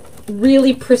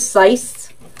really precise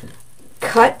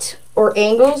cut or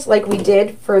angles like we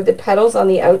did for the petals on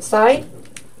the outside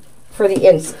for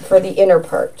the inner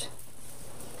part.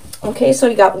 Okay, so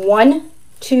you got 1,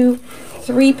 2,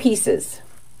 3 pieces.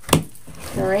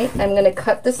 All right, I'm going to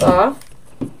cut this off.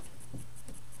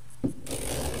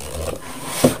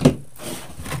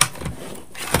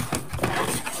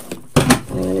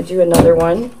 I'm going to do another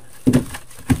one.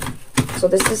 So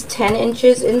this is 10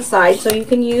 inches inside, so you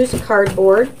can use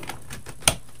cardboard.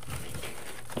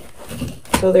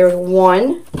 So there's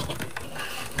 1,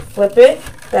 flip it,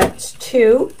 that's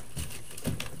 2,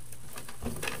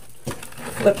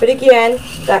 flip it again,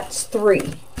 that's 3.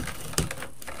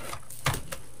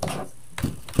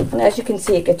 And as you can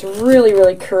see, it gets really,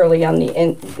 really curly on the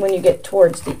end when you get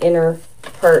towards the inner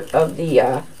part of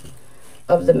the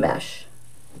mesh.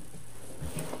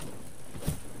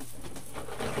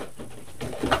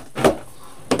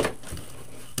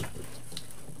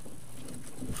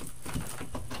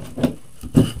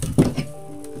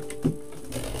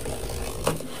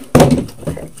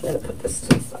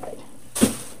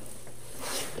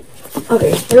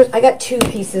 Okay, I got 2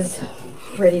 pieces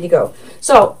ready to go.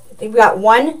 So we've got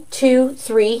 1, 2,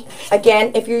 3.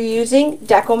 Again, if you're using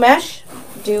deco mesh,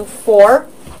 do 4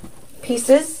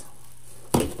 pieces.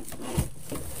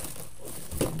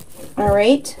 All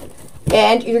right,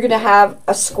 and you're going to have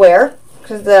a square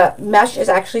because the mesh is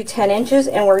actually 10 inches,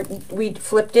 and we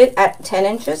flipped it at 10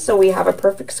 inches, so we have a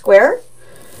perfect square.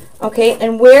 Okay,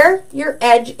 and where your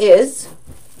edge is.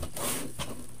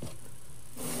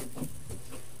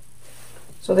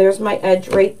 So there's my edge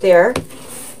right there.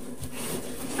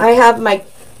 I have my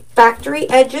factory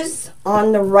edges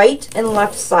on the right and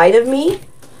left side of me.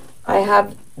 I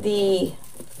have the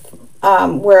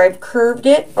where I've curved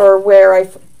it, or where I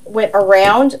went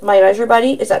around my measure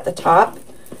buddy, is at the top.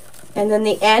 And then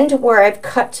the end where I've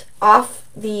cut off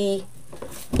the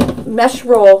mesh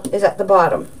roll is at the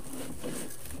bottom.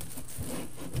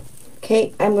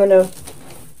 Okay, I'm going to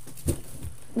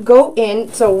go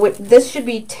in. So this should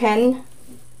be 10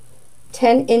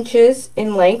 inches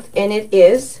in length, and it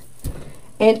is.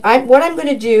 And what I'm going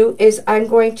to do is I'm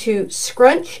going to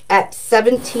scrunch at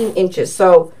 17 inches.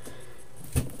 So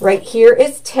right here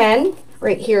is 10,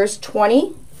 right here is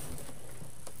 20.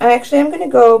 Actually, I'm going to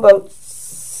go about,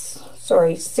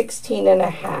 16 and a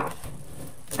half.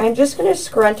 I'm just going to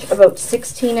scrunch about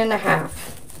 16 and a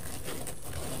half.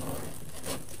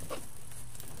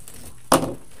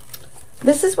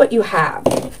 This is what you have,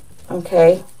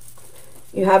 okay?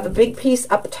 You have a big piece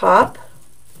up top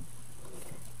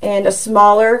and a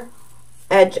smaller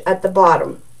edge at the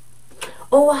bottom.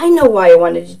 Oh, I know why I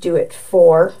wanted to do it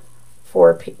four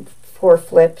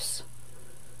flips.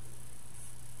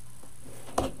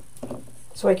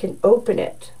 So I can open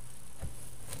it.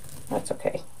 That's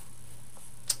okay.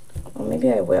 Well,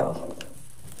 maybe I will.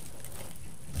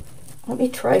 Let me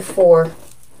try 4.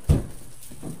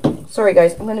 Sorry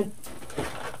guys, I'm going to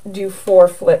do 4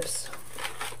 flips.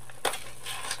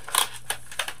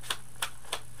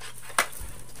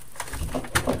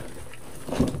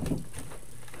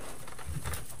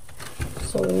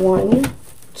 So 1,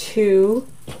 2,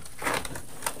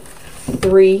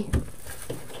 3,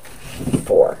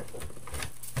 4.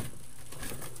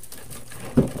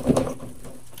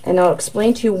 And I'll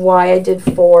explain to you why I did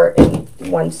 4 in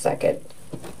 1 second.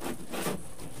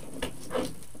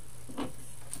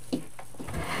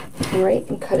 All right,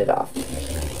 and cut it off.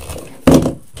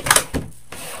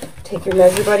 Take your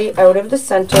measure buddy out of the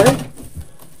center.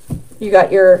 You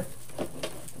got your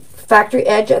factory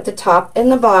edge at the top and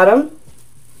the bottom.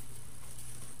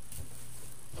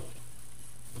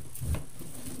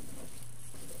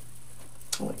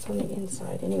 Oh, it's on the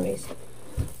inside anyways.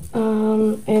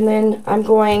 And then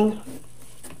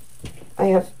I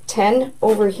have 10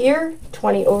 over here,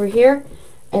 20 over here,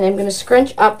 and I'm going to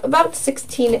scrunch up about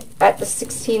 16 at the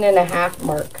 16 and a half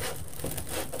mark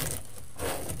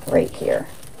right here.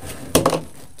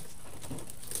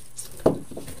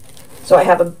 So I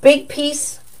have a big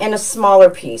piece and a smaller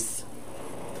piece.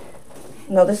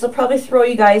 Now this will probably throw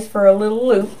you guys for a little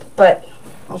loop, but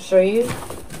I'll show you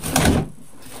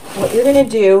what you're going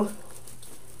to do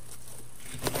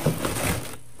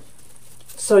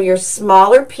So your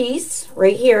smaller piece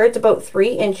right here, it's about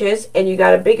 3 inches, and you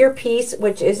got a bigger piece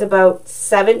which is about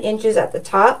 7 inches at the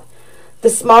top. The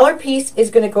smaller piece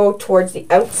is going to go towards the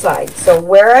outside. So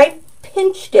where I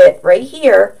pinched it right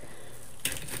here,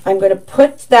 I'm going to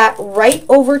put that right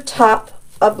over top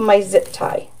of my zip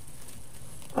tie.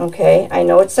 Okay, I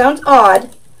know it sounds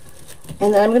odd.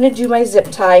 And then I'm going to do my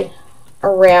zip tie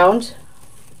around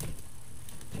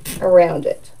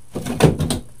it.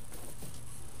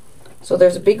 So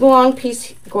there's a big long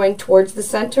piece going towards the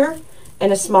center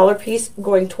and a smaller piece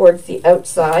going towards the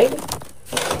outside.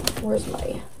 Where's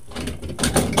my,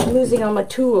 I'm losing all my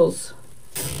tools.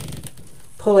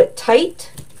 Pull it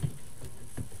tight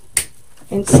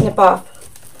and snip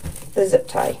off the zip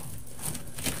tie.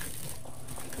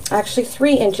 Actually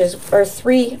 3 inches or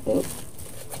three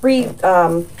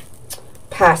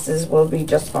passes will be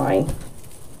just fine.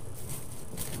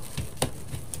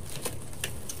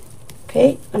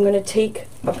 Okay, I'm going to take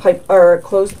a pipe or a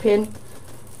clothespin.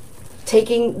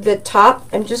 Taking the top,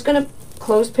 I'm just going to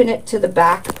clothespin it to the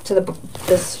back, to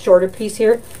this shorter piece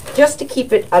here, just to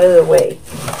keep it out of the way.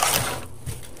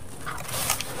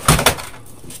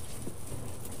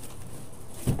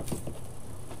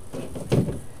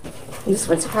 This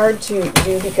one's hard to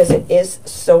do because it is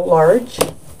so large.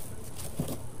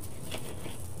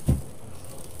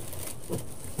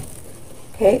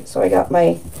 Okay, so I got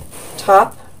my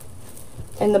top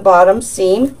and the bottom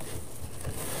seam.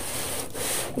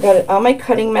 I got it on my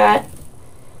cutting mat,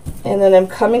 and then I'm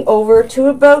coming over to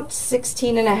about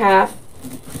 16.5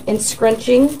 and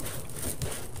scrunching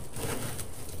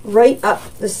right up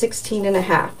the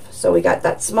 16.5. So we got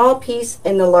that small piece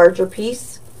and the larger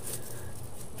piece.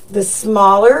 The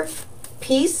smaller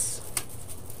piece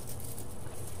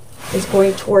is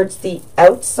going towards the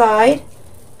outside,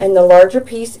 and the larger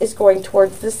piece is going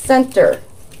towards the center.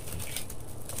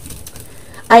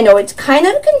 I know it's kind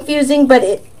of confusing,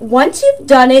 but once you've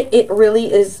done it, it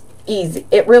really is easy.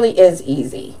 It really is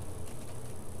easy.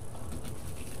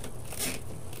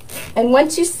 And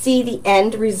once you see the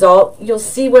end result, you'll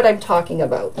see what I'm talking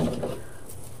about.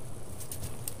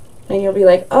 And you'll be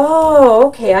like, oh,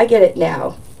 okay, I get it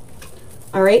now.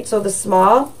 All right, so the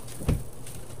small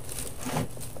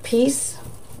piece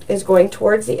is going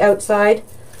towards the outside.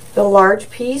 The large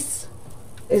piece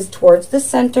is towards the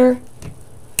center.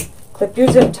 Clip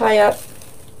your zip tie up,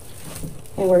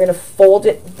 and we're going to fold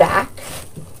it back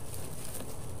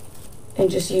and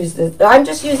just use I'm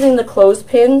just using the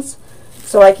clothespins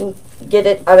so I can get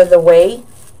it out of the way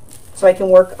so I can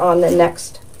work on the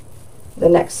next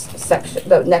section,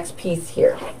 the next piece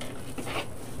here.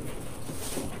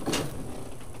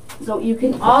 So you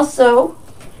can also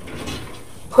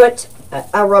put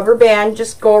a rubber band,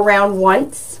 just go around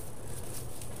once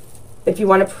if you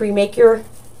want to pre-make your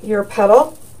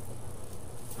petal.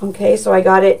 Okay, so I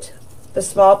got it, the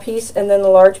small piece and then the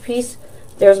large piece.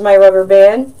 There's my rubber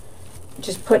band.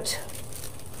 Just put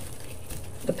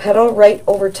the petal right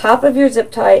over top of your zip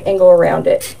tie and go around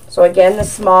it. So again, the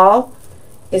small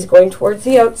is going towards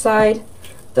the outside.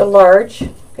 The large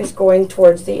is going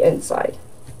towards the inside.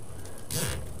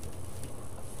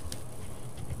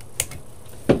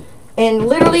 And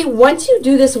literally, once you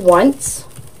do this once,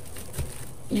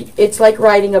 it's like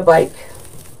riding a bike.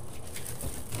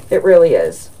 It really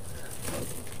is.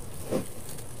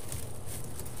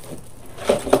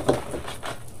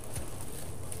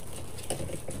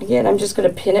 Again, I'm just going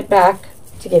to pin it back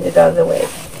to get it out of the way.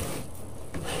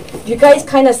 You guys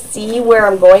kind of see where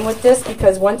I'm going with this,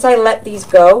 because once I let these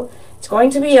go, it's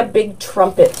going to be a big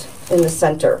trumpet in the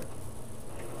center.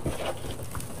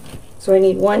 So I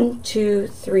need 1, 2,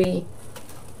 3,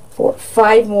 4,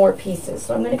 5 more pieces.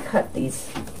 So I'm going to cut these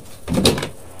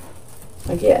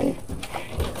again,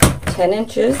 10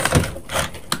 inches.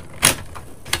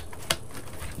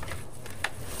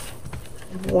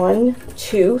 1,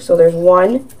 2, so there's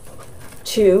 1,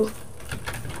 2,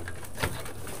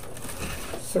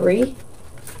 3.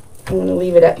 I'm going to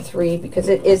leave it at 3 because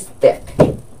it is thick.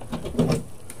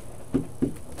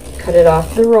 Cut it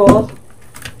off the roll.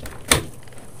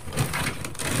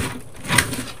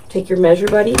 Take your measure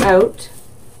buddy out.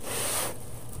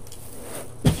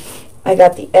 I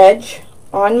got the edge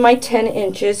on my 10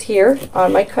 inches here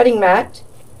on my cutting mat.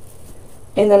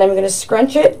 And then I'm going to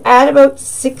scrunch it at about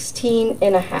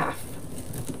 16.5.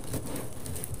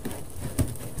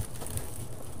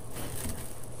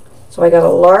 So I got a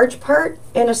large part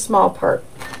and a small part.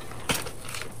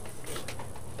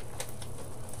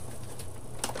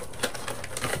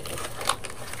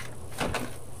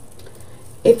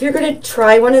 If you're going to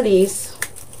try one of these,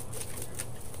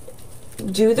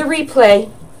 do the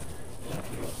replay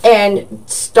and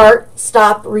start,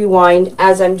 stop, rewind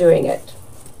as I'm doing it.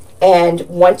 And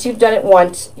once you've done it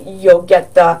once, you'll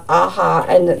get the aha,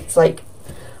 and it's like,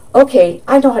 okay,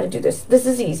 I know how to do this. This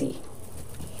is easy.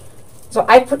 So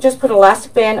I just put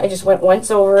elastic band. I just went once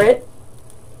over it.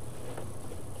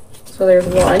 So there's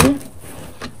one.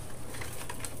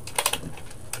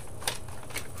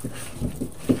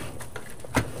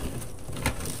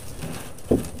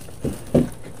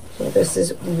 So this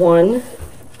is 1,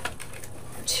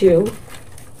 2,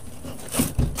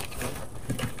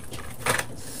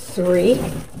 3.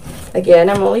 Again,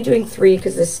 I'm only doing 3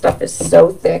 because this stuff is so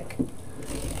thick.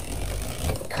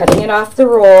 Cutting it off the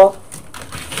roll.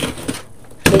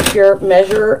 Take your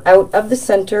measure out of the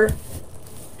center.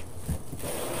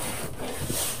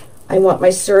 I want my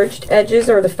serged edges,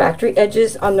 or the factory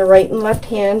edges, on the right and left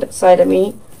hand side of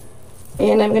me.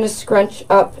 And I'm going to scrunch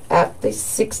up at the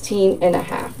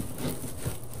 16.5.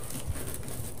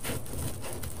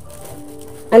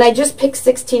 And I just picked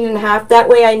 16.5. That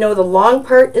way I know the long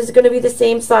part is going to be the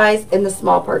same size and the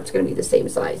small part is going to be the same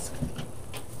size.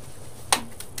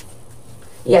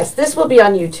 Yes, this will be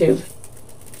on YouTube.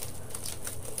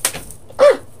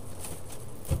 Ah!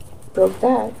 Broke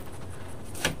that.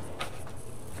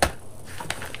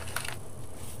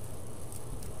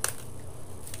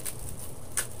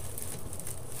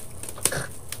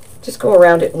 Just go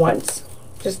around it once,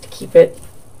 just to keep it.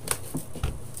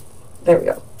 There we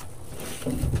go.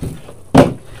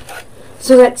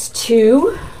 So that's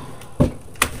 2.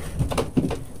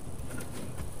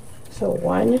 So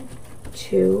 1,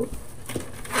 2,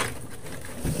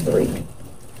 3.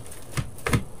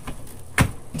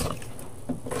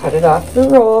 Cut it off the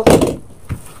roll.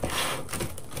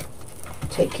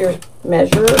 Take your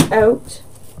measure out.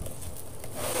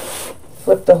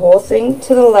 Flip the whole thing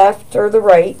to the left or the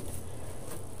right.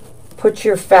 Put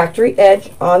your factory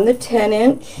edge on the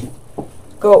 10-inch.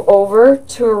 Go over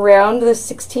to around the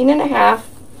 16.5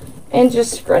 and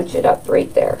just scrunch it up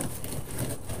right there.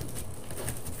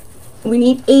 We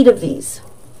need 8 of these.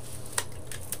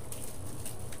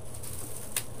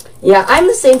 Yeah, I'm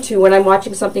the same too. When I'm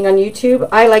watching something on YouTube,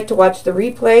 I like to watch the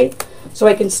replay so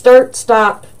I can start,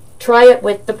 stop, try it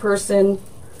with the person,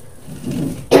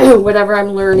 whatever I'm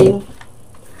learning,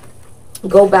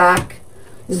 go back,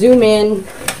 zoom in.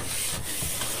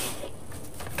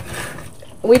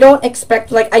 We don't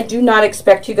expect, like, I do not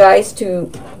expect you guys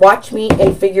to watch me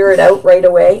and figure it out right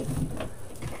away.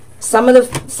 Some of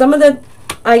the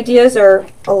ideas are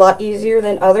a lot easier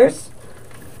than others.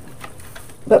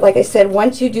 But like I said,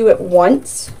 once you do it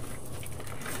once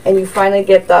and you finally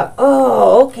get the,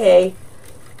 oh, okay,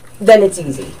 then it's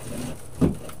easy.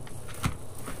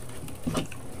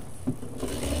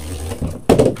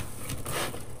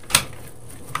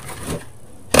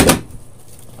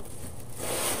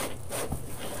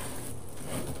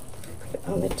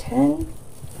 On the 10,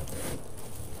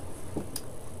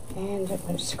 and I'm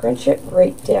going to scrunch it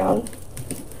right down,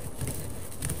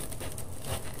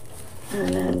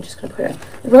 and then I'm just going to put it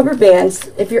rubber bands.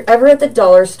 If you're ever at the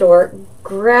dollar store,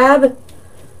 grab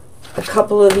a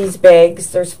couple of these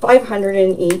bags. There's 500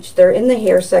 in each. They're in the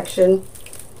hair section.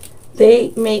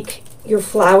 They make your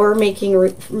flower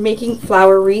making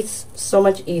flower wreaths so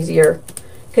much easier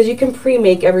because you can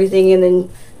pre-make everything, and then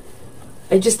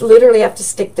I just literally have to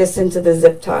stick this into the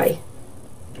zip tie.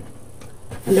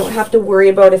 I don't have to worry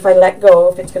about if I let go,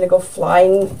 if it's going to go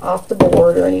flying off the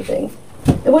board or anything.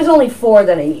 It was only 4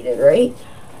 that I needed, right?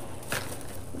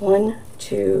 1,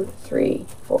 2, 3,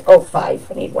 4. Oh,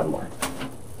 5. I need 1 more.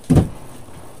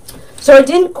 So I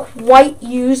didn't quite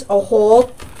use a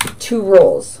whole 2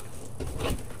 rolls.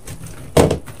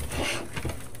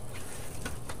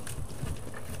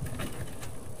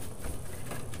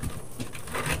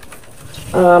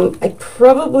 I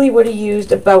probably would have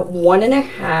used about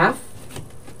 1.5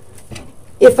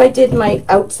 if I did my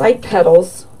outside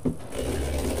petals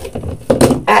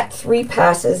at 3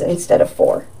 passes instead of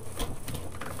 4.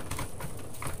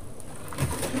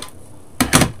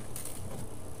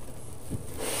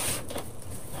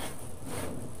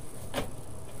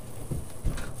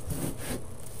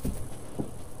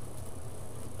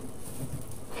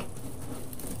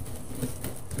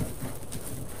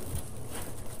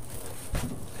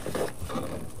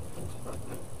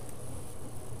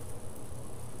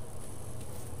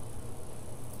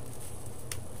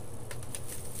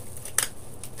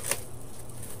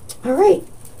 All right,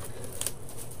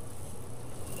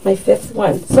 my 5th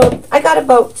one. So I got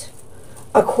about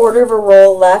 1/4 of a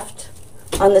roll left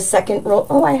on the second roll.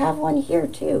 Oh, I have one here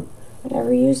too. I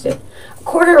never used it.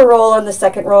 1/4 of a roll on the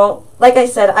second roll. Like I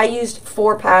said, I used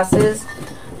 4 passes.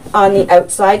 on the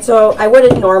outside, so I would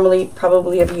have normally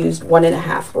probably have used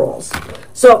 1.5 rolls.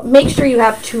 So make sure you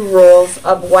have 2 rolls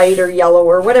of white or yellow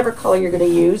or whatever color you're going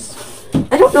to use.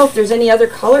 I don't know if there's any other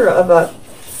color of a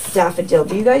daffodil.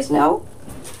 Do you guys know?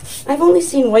 I've only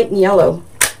seen white and yellow.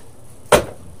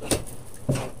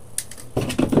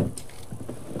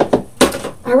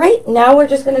 All right, now we're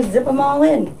just going to zip them all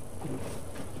in.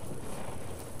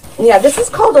 Yeah, this is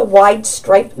called a wide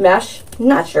stripe mesh. I'm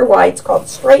not sure why it's called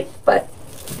stripe, but...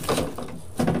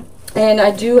 And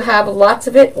I do have lots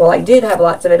of it. Well, I did have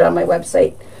lots of it on my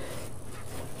website.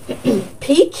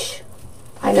 Peach.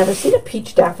 I never seen a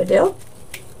peach daffodil.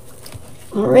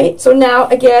 All right, so now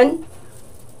again,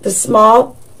 the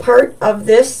small part of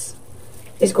this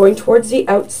is going towards the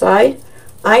outside.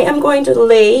 I am going to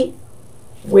lay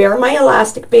where my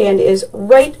elastic band is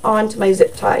right onto my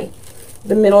zip tie,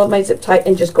 the middle of my zip tie,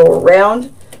 and just go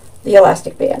around the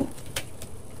elastic band.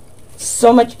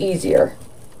 So much easier.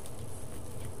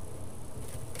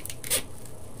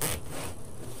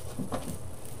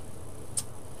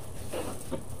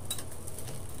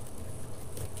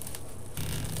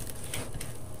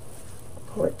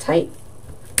 Pull it tight,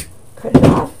 cut it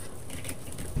off,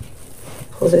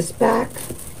 pull this back,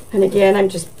 and again I'm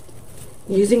just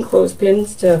using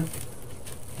clothespins to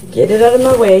get it out of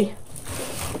my way.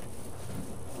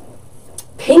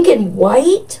 Pink and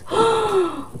white?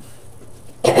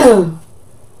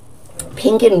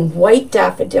 Pink and white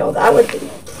daffodil. That would be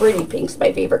pretty. Pink's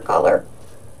my favorite color.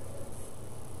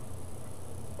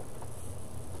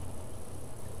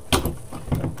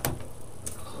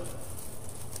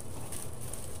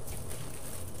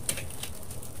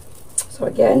 So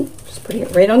again, just putting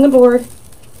it right on the board.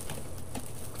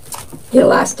 The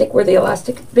elastic, where the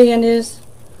elastic band is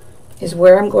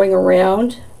where I'm going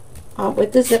around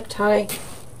with the zip tie.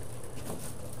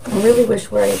 I really wish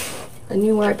I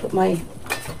knew where I put my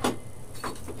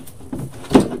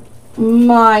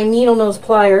needle nose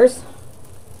pliers.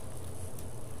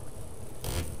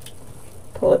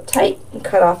 Pull it tight and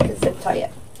cut off the zip tie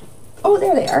it. Oh,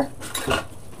 there they are.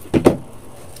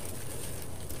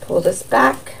 Pull this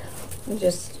back and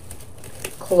just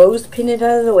clothespin it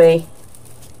out of the way.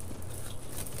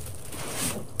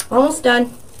 Almost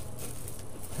done.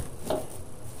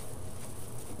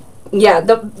 Yeah,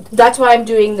 that's why I'm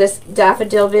doing this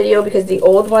daffodil video, because the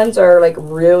old ones are like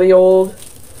really old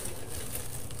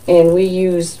and we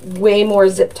use way more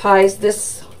zip ties.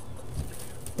 This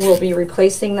will be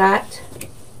replacing that.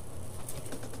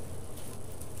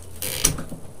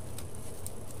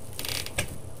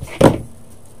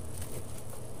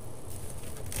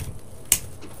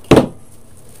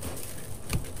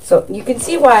 So you can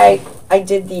see why I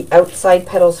did the outside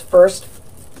petals first,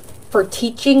 for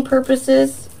teaching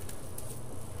purposes.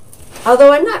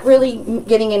 Although I'm not really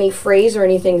getting any frays or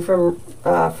anything from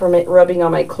it rubbing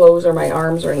on my clothes or my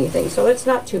arms or anything, so it's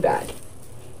not too bad.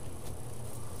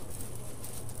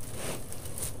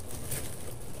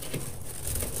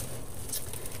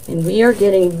 And we are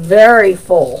getting very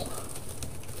full.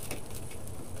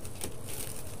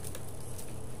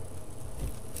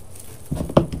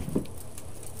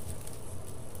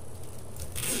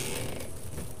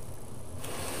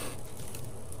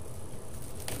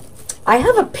 I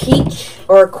have a peach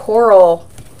or a coral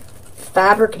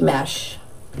fabric mesh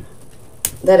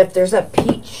that if there's a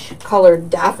peach colored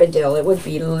daffodil, it would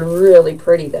be really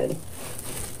pretty then.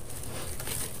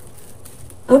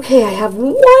 Okay, I have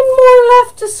one more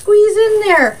left to squeeze in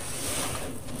there.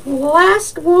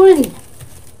 Last one.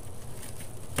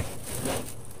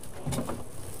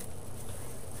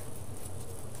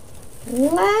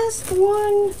 Last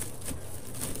one.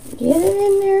 Get it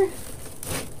in there.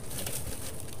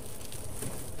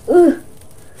 Ooh,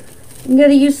 I'm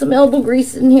gonna use some elbow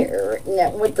grease in here right now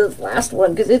with this last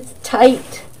one because it's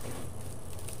tight.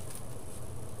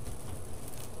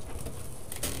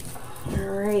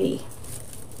 Alrighty.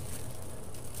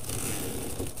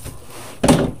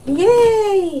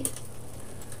 Yay!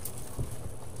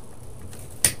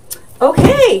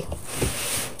 Okay.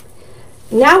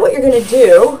 Now what you're gonna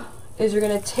do is you're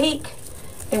gonna take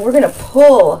and we're gonna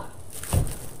pull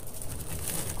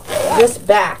this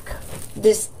back.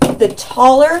 The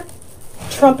taller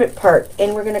trumpet part,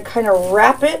 and we're going to kind of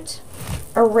wrap it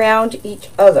around each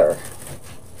other.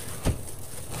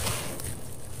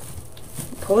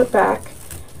 Pull it back,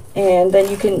 and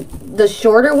then you can, the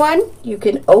shorter one, you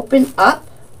can open up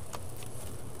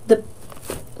the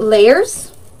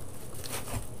layers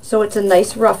so it's a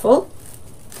nice ruffle.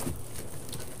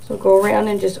 So go around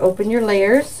and just open your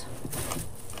layers.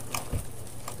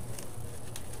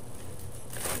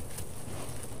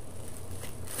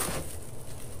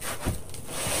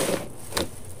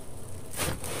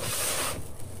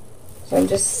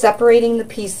 separating the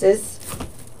pieces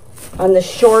on the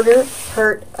shorter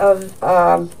part of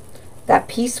that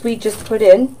piece we just put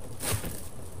in.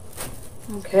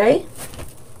 Okay.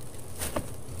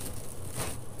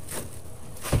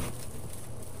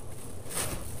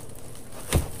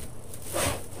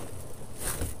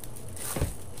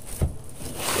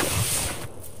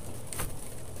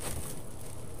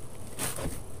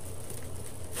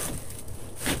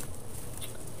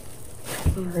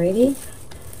 Alrighty,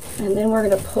 and then we're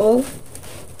going to pull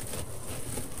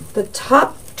the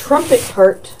top trumpet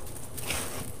part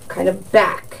kind of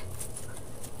back.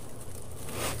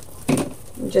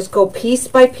 And just go piece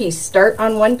by piece. Start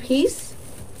on one piece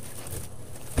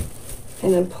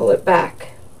and then pull it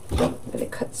back. I'm going to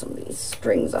cut some of these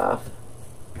strings off.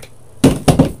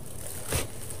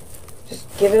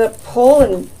 Just give it a pull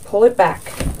and pull it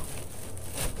back.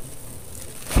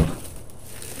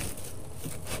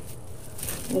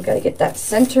 We've got to get that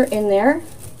center in there.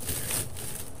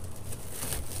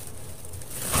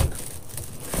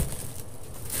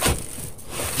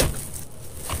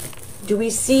 Do we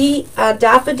see a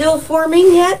daffodil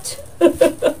forming yet?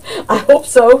 I hope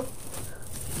so.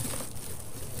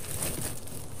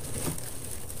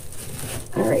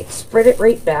 All right, spread it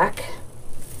right back.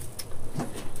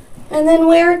 And then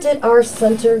where did our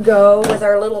center go with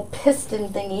our little piston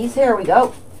thingies? Here we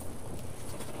go.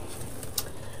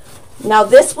 Now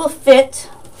this will fit.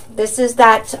 This is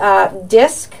that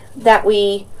disc that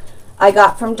I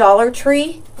got from Dollar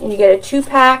Tree, and you get a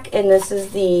 2-pack, and this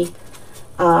is the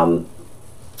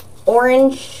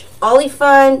orange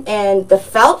olifant and the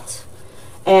felt.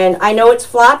 And I know it's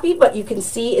floppy, but you can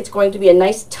see it's going to be a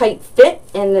nice tight fit,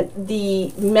 and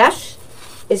the mesh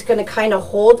is going to kind of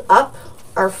hold up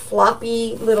our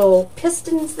floppy little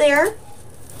pistons there.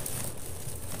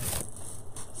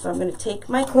 So I'm going to take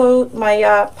my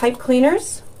pipe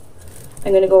cleaners.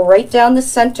 I'm going to go right down the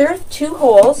center, 2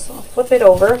 holes. I'll flip it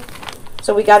over.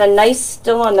 So we got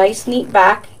still a nice neat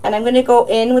back. And I'm going to go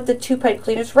in with the 2 pipe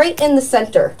cleaners right in the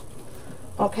center.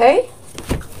 Okay?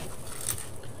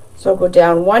 So go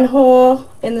down 1 hole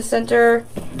in the center,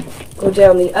 go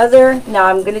down the other. Now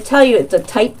I'm going to tell you it's a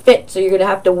tight fit, so you're going to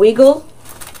have to wiggle.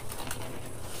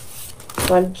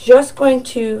 So I'm just going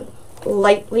to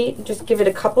lightly just give it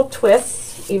a couple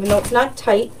twists, even though it's not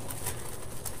tight.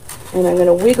 And I'm going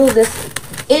to wiggle this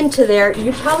into there.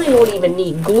 You probably won't even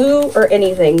need glue or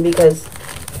anything, because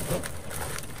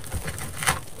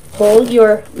pull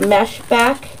your mesh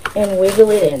back and wiggle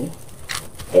it in.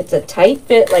 It's a tight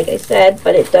fit, like I said,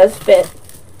 but it does fit.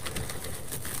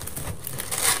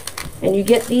 And you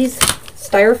get these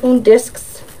styrofoam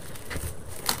discs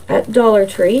at Dollar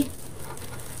Tree.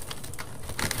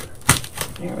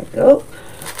 There we go.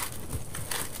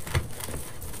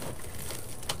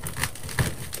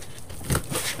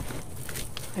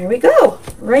 There we go.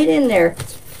 Right in there.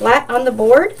 It's flat on the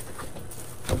board.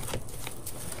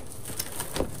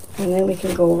 And then we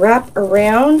can go wrap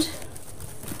around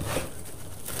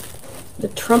the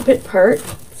trumpet part.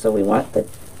 So we want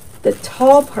the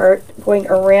tall part going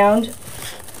around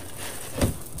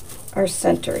our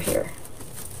center here.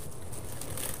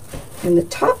 And the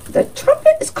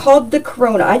trumpet is called the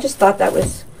corona. I just thought that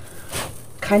was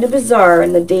kind of bizarre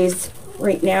in the days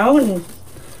right now and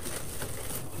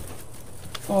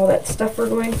all that stuff we're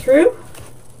going through.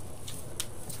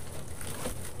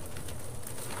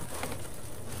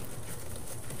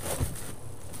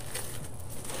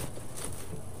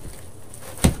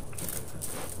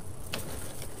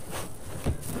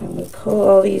 And we pull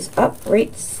all these up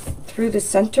right through the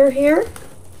center here.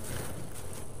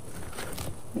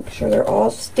 Make sure they're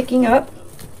all sticking up,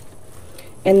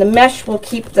 and the mesh will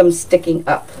keep them sticking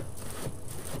up.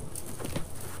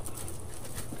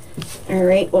 All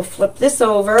right, we'll flip this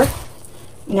over.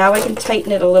 Now I can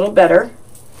tighten it a little better.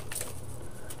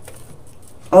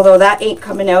 Although that ain't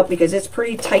coming out because it's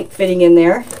pretty tight fitting in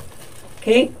there.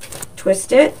 Okay,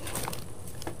 twist it.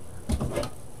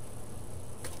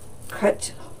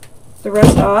 Cut the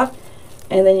rest off,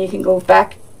 and then you can go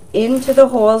back into the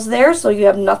holes there so you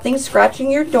have nothing scratching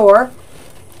your door.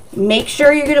 Make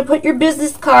sure you're going to put your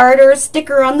business card or a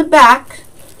sticker on the back,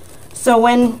 so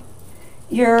when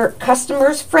your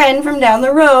customer's friend from down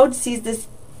the road sees this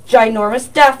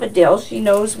ginormous daffodil, she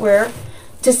knows where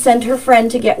to send her friend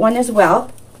to get one as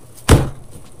well.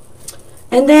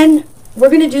 And then we're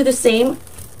going to do the same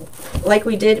like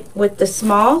we did with the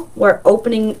small. We're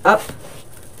opening up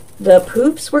the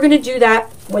poops. We're going to do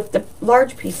that with the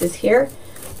large pieces here.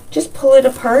 Just pull it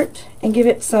apart and give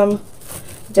it some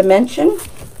dimension.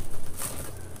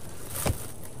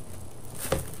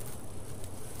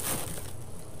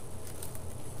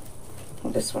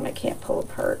 Well, this one I can't pull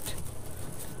apart.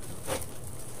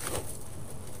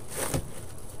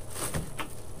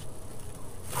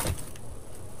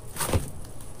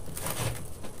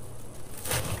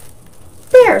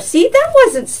 see, that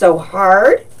wasn't so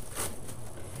hard.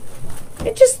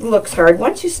 It just looks hard.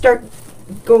 Once you start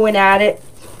going at it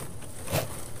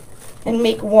and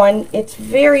make one, it's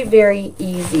very, very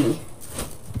easy.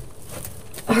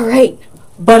 All right,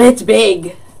 but it's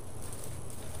big.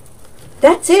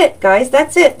 That's it, guys.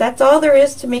 That's it. That's all there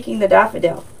is to making the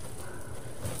daffodil.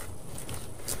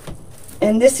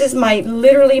 And this is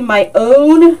literally my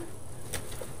own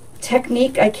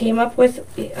technique I came up with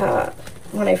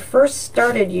when I first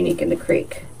started Unique in the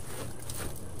Creek.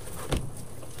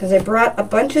 Because I brought a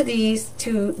bunch of these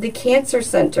to the Cancer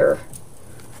Center.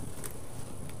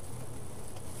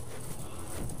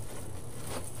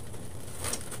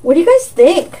 What do you guys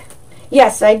think?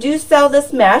 Yes, I do sell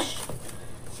this mesh.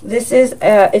 This is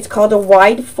it's called a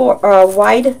wide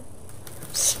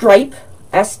stripe,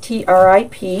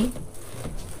 S-T-R-I-P.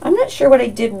 I'm not sure what I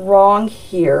did wrong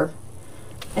here.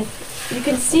 You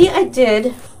can see I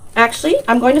did. Actually,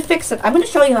 I'm going to fix it. I'm going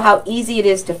to show you how easy it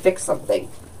is to fix something.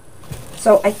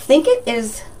 So I think it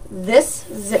is this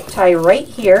zip tie right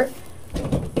here.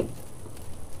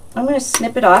 I'm going to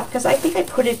snip it off because I think I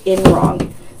put it in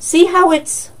wrong. See how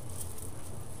it's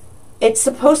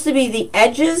supposed to be the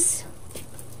edges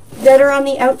that are on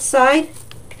the outside,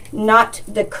 not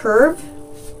the curve.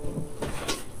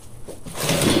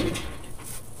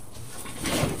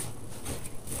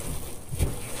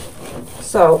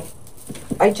 So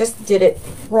I just did it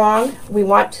wrong. We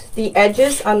want the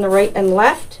edges on the right and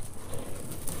left.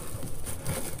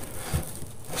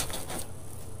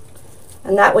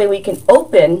 And that way we can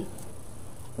open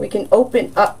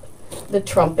up the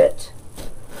trumpet.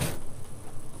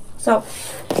 So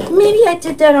maybe I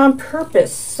did that on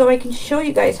purpose so I can show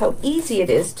you guys how easy it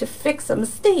is to fix a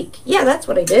mistake. Yeah, that's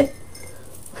what I did.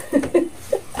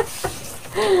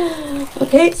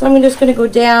 Okay, so I'm just going to go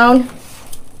down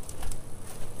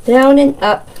and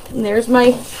up. And there's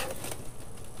you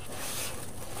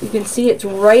can see it's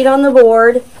right on the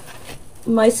board,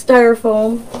 my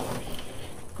styrofoam.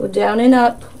 Go down and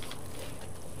up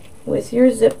with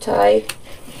your zip tie.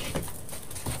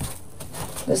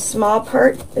 The small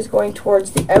part is going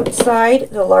towards the outside,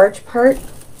 the large part.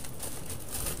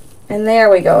 And there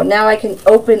we go. Now I can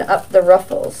open up the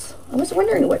ruffles. I was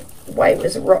wondering why it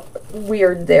was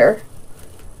weird there.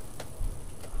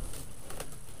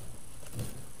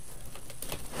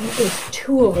 There's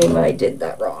two of them I did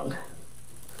that wrong.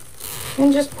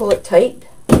 And just pull it tight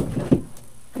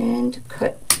and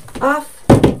cut off.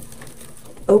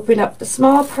 Open up the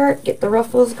small part, get the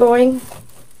ruffles going.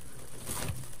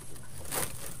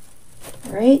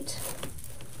 All right.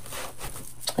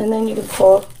 And then you can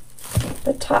pull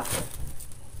the top.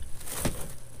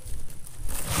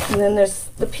 And then there's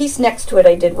the piece next to it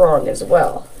I did wrong as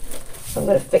well. So I'm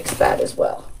going to fix that as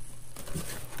well.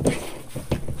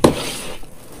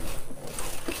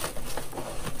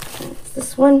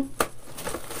 This one.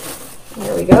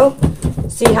 There we go.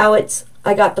 See how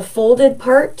I got the folded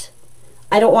part.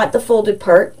 I don't want the folded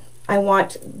part. I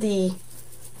want the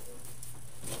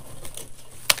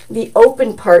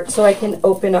open part so I can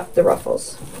open up the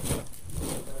ruffles.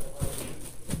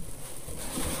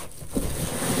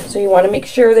 So you want to make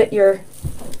sure that your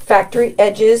factory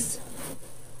edges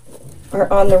are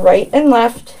on the right and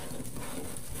left.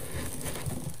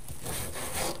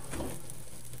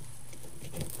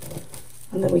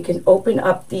 And then we can open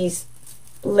up these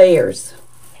layers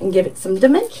and give it some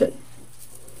dimension.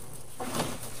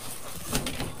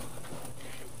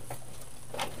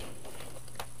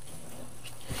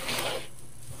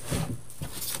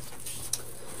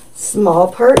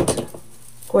 Small part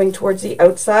going towards the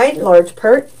outside, large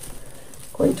part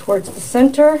going towards the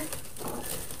center.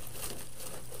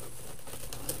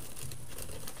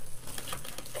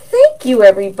 Thank you,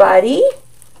 everybody.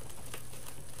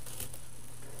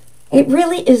 It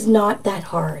really is not that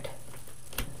hard.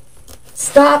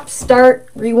 Stop, start,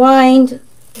 rewind.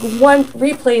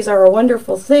 Replays are a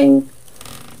wonderful thing.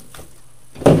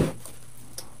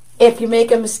 If you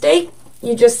make a mistake,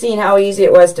 you just seen how easy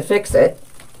it was to fix it.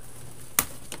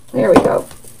 There we go.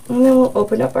 And then we'll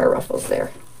open up our ruffles there.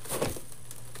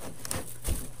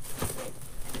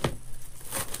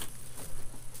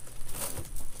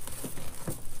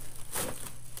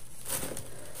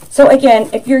 So again,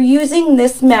 if you're using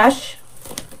this mesh,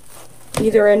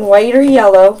 either in white or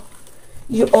yellow,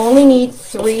 you only need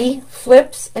 3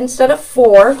 flips instead of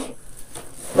 4,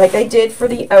 like I did for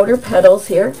the outer petals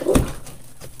here.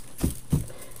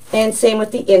 And same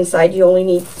with the inside, you only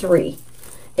need 3.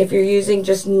 If you're using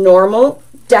just normal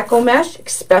deco mesh,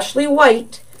 especially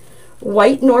white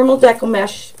normal deco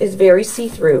mesh is very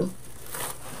see-through.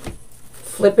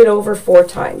 Flip it over 4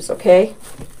 times, okay?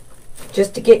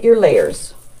 Just to get your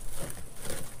layers.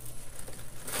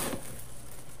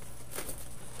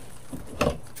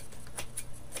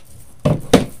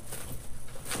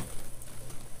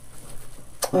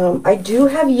 I do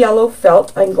have yellow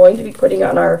felt I'm going to be putting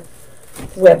on our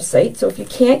website. So if you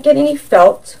can't get any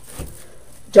felt,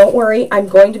 don't worry. I'm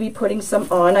going to be putting some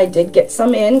on. I did get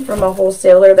some in from a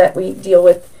wholesaler that we deal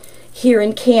with here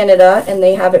in Canada, and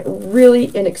they have it really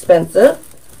inexpensive.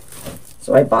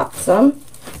 So I bought some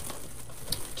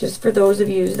just for those of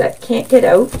you that can't get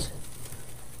out.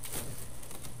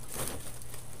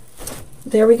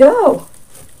 There we go.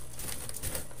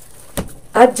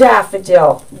 A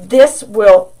daffodil. This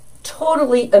will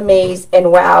totally amaze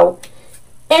and wow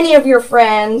any of your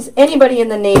friends, anybody in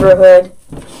the neighborhood.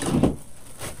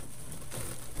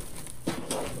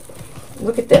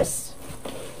 Look at this.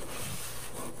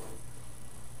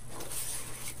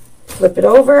 Flip it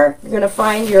over. You're going to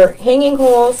find your hanging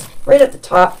holes right at the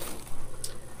top.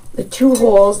 The two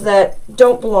holes that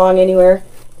don't belong anywhere.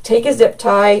 Take a zip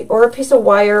tie or a piece of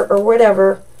wire or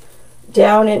whatever,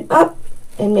 down and up,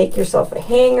 and make yourself a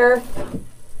hanger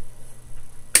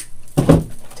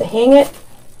to hang it.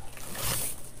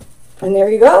 And there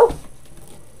you go.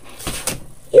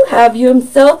 You have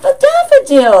yourself a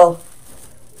daffodil.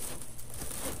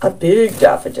 A big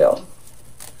daffodil.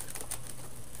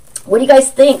 What do you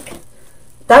guys think?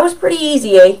 That was pretty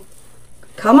easy, eh?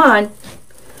 Come on.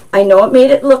 I know it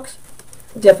made it look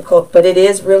difficult, but it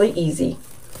is really easy.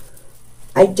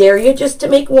 I dare you just to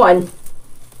make one.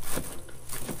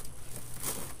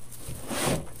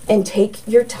 And take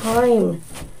your time.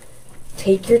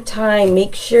 Take your time.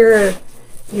 Make sure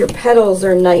your petals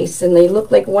are nice and they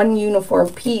look like one uniform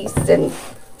piece. And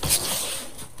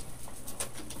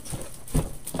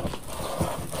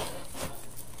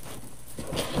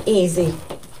easy.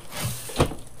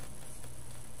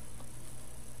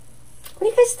 What do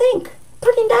you guys think?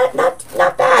 Pretty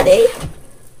not bad, eh?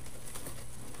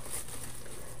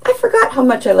 I forgot how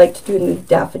much I like to do the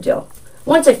daffodil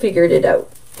once I figured it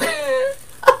out.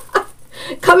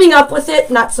 Coming up with it,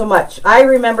 not so much. I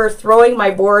remember throwing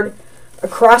my board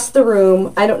across the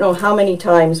room, I don't know how many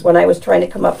times when I was trying to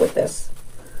come up with this.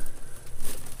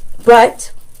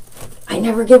 But I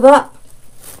never give up.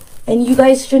 And you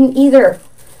guys shouldn't either.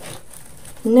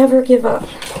 Never give up.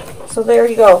 So there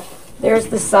you go. There's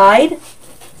the side.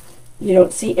 You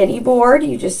don't see any board.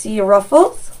 You just see your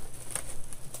ruffles.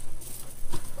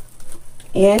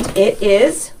 And it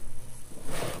is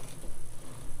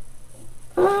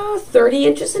 30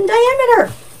 inches in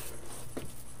diameter.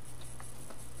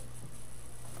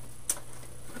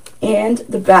 And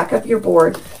the back of your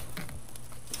board.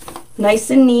 Nice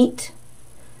and neat.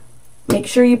 Make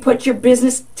sure you put your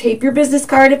tape your business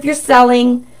card if you're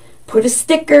selling. Put a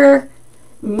sticker.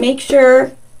 Make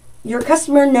sure your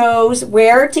customer knows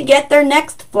where to get their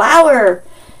next flower.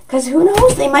 Because who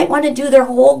knows, they might want to do their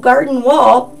whole garden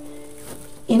wall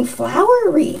in flower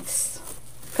wreaths.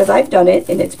 Because I've done it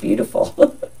and it's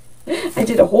beautiful. I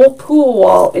did a whole pool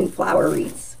wall in flower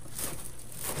wreaths.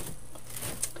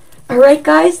 Alright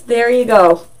guys, there you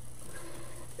go.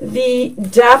 The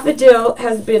daffodil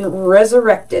has been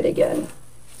resurrected again.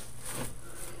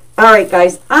 Alright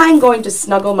guys, I'm going to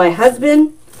snuggle my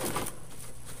husband.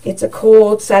 It's a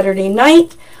cold Saturday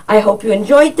night. I hope you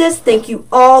enjoyed this. Thank you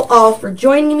all for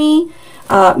joining me.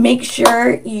 Make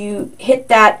sure you hit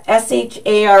that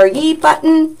SHARE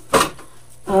button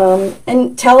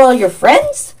and tell all your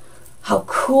friends how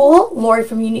cool Lori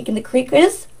from Unique in the Creek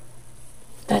is.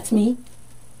 That's me.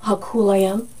 How cool I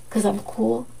am, because I'm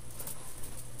cool.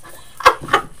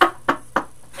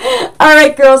 All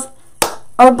right, girls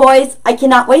or boys, I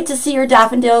cannot wait to see your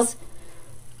daffodils.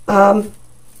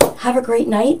 Have a great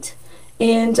night,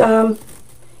 and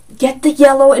get the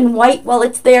yellow and white while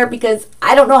it's there, because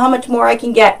I don't know how much more I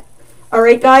can get. All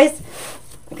right, guys,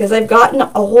 because I've gotten a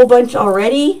whole bunch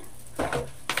already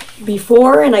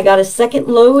before, and I got a second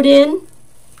load in,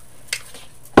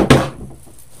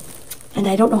 and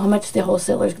I don't know how much the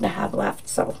wholesaler is going to have left.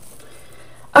 So,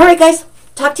 all right, guys,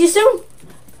 talk to you soon.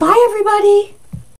 Bye, everybody.